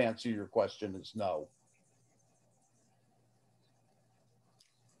short answer to your question is no.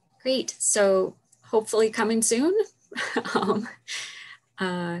 Great. So hopefully coming soon. All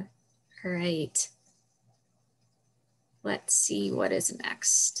right. Let's see what is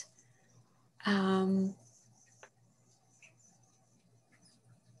next.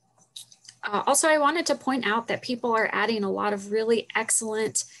 Also, I wanted to point out that people are adding a lot of really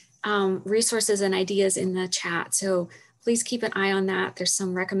excellent resources and ideas in the chat. So please keep an eye on that. There's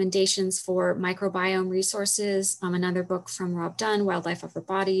some recommendations for microbiome resources, another book from Rob Dunn, Wildlife of Our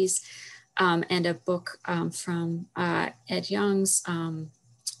Bodies, and a book from Ed Young's.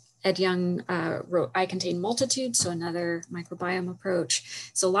 Ed Young wrote I Contain Multitudes, so another microbiome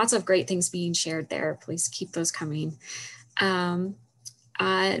approach. So lots of great things being shared there. Please keep those coming.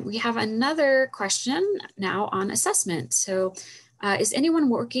 We have another question now on assessment. So is anyone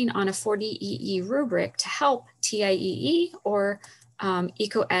working on a 4DEE rubric to help TIEE or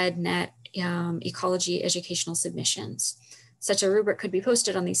EcoEdNet ecology educational submissions? Such a rubric could be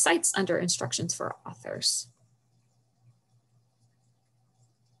posted on these sites under instructions for authors.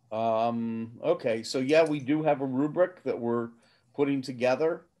 Okay, so yeah, we do have a rubric that we're putting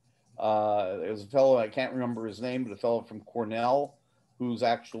together. There's a fellow, I can't remember his name, but a fellow from Cornell who's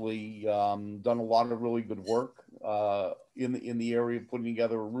actually done a lot of really good work in the area of putting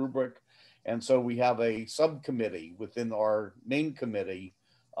together a rubric. And so we have a subcommittee within our main committee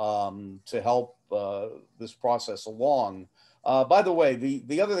to help this process along. By the way,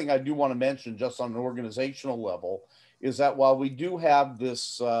 the other thing I do want to mention just on an organizational level is that while we do have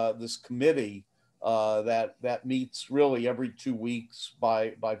this this committee that meets really every 2 weeks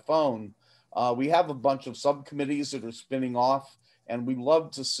by phone, we have a bunch of subcommittees that are spinning off, and we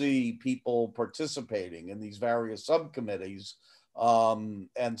love to see people participating in these various subcommittees.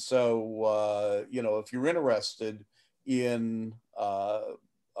 And so, you know, if you're interested in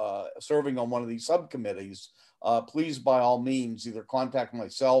serving on one of these subcommittees, please by all means either contact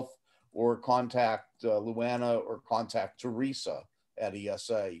myself or contact Luana or contact Teresa at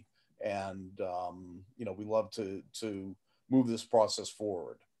ESA. And, you know, we love to move this process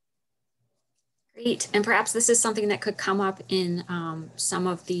forward. Great. And perhaps this is something that could come up in some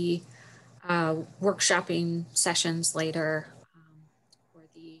of the workshopping sessions later. Or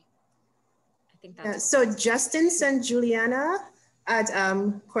the, I think that's. Yeah, so Justin sent Juliana at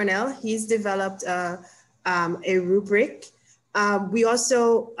Cornell. He's developed a rubric. We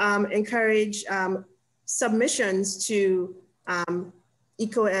also encourage submissions to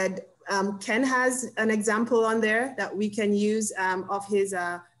EcoEd. Ken has an example on there that we can use of his,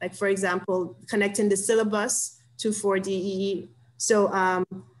 like for example, connecting the syllabus to 4DEE. So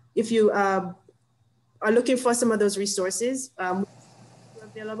if you are looking for some of those resources,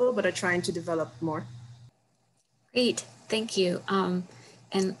 available, but are trying to develop more. Great, thank you.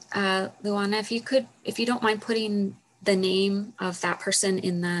 And Luana, if you don't mind putting the name of that person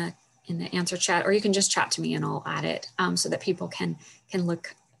in the answer chat, or you can just chat to me and I'll add it so that people can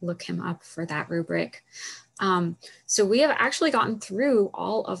look him up for that rubric. So we have actually gotten through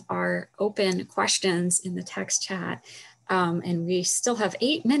all of our open questions in the text chat, and we still have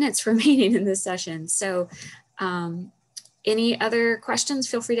 8 minutes remaining in this session. So any other questions,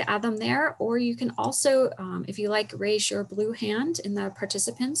 feel free to add them there, or you can also, if you like, raise your blue hand in the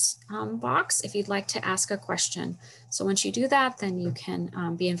participants box if you'd like to ask a question. So once you do that, then you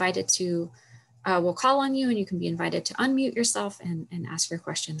can be invited to, we'll call on you and you can be invited to unmute yourself and ask your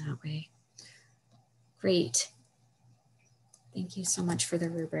question that way. Great. Thank you so much for the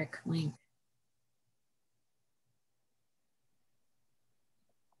rubric link.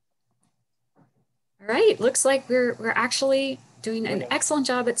 All right, looks like we're actually doing an excellent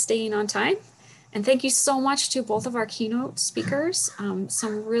job at staying on time. And thank you so much to both of our keynote speakers.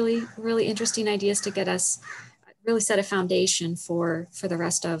 Some really, really interesting ideas to get us, really set a foundation for the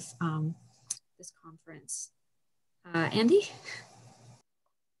rest of this conference. Andy?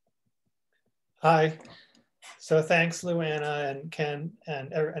 Hi. So thanks, Luana and Ken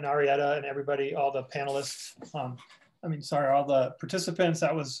and Arietta and everybody, all the panelists. All the participants.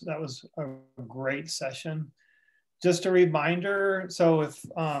 That was a great session. Just a reminder. So if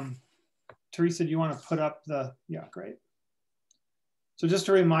Teresa, do you want to put up the, yeah, great. So just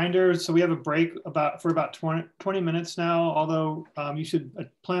a reminder, so we have a break for about 20 minutes now, although you should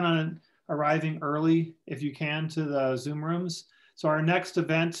plan on arriving early if you can to the Zoom rooms. So our next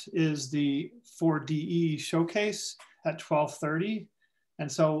event is the 4DE showcase at 12:30.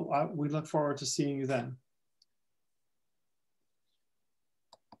 And so we look forward to seeing you then.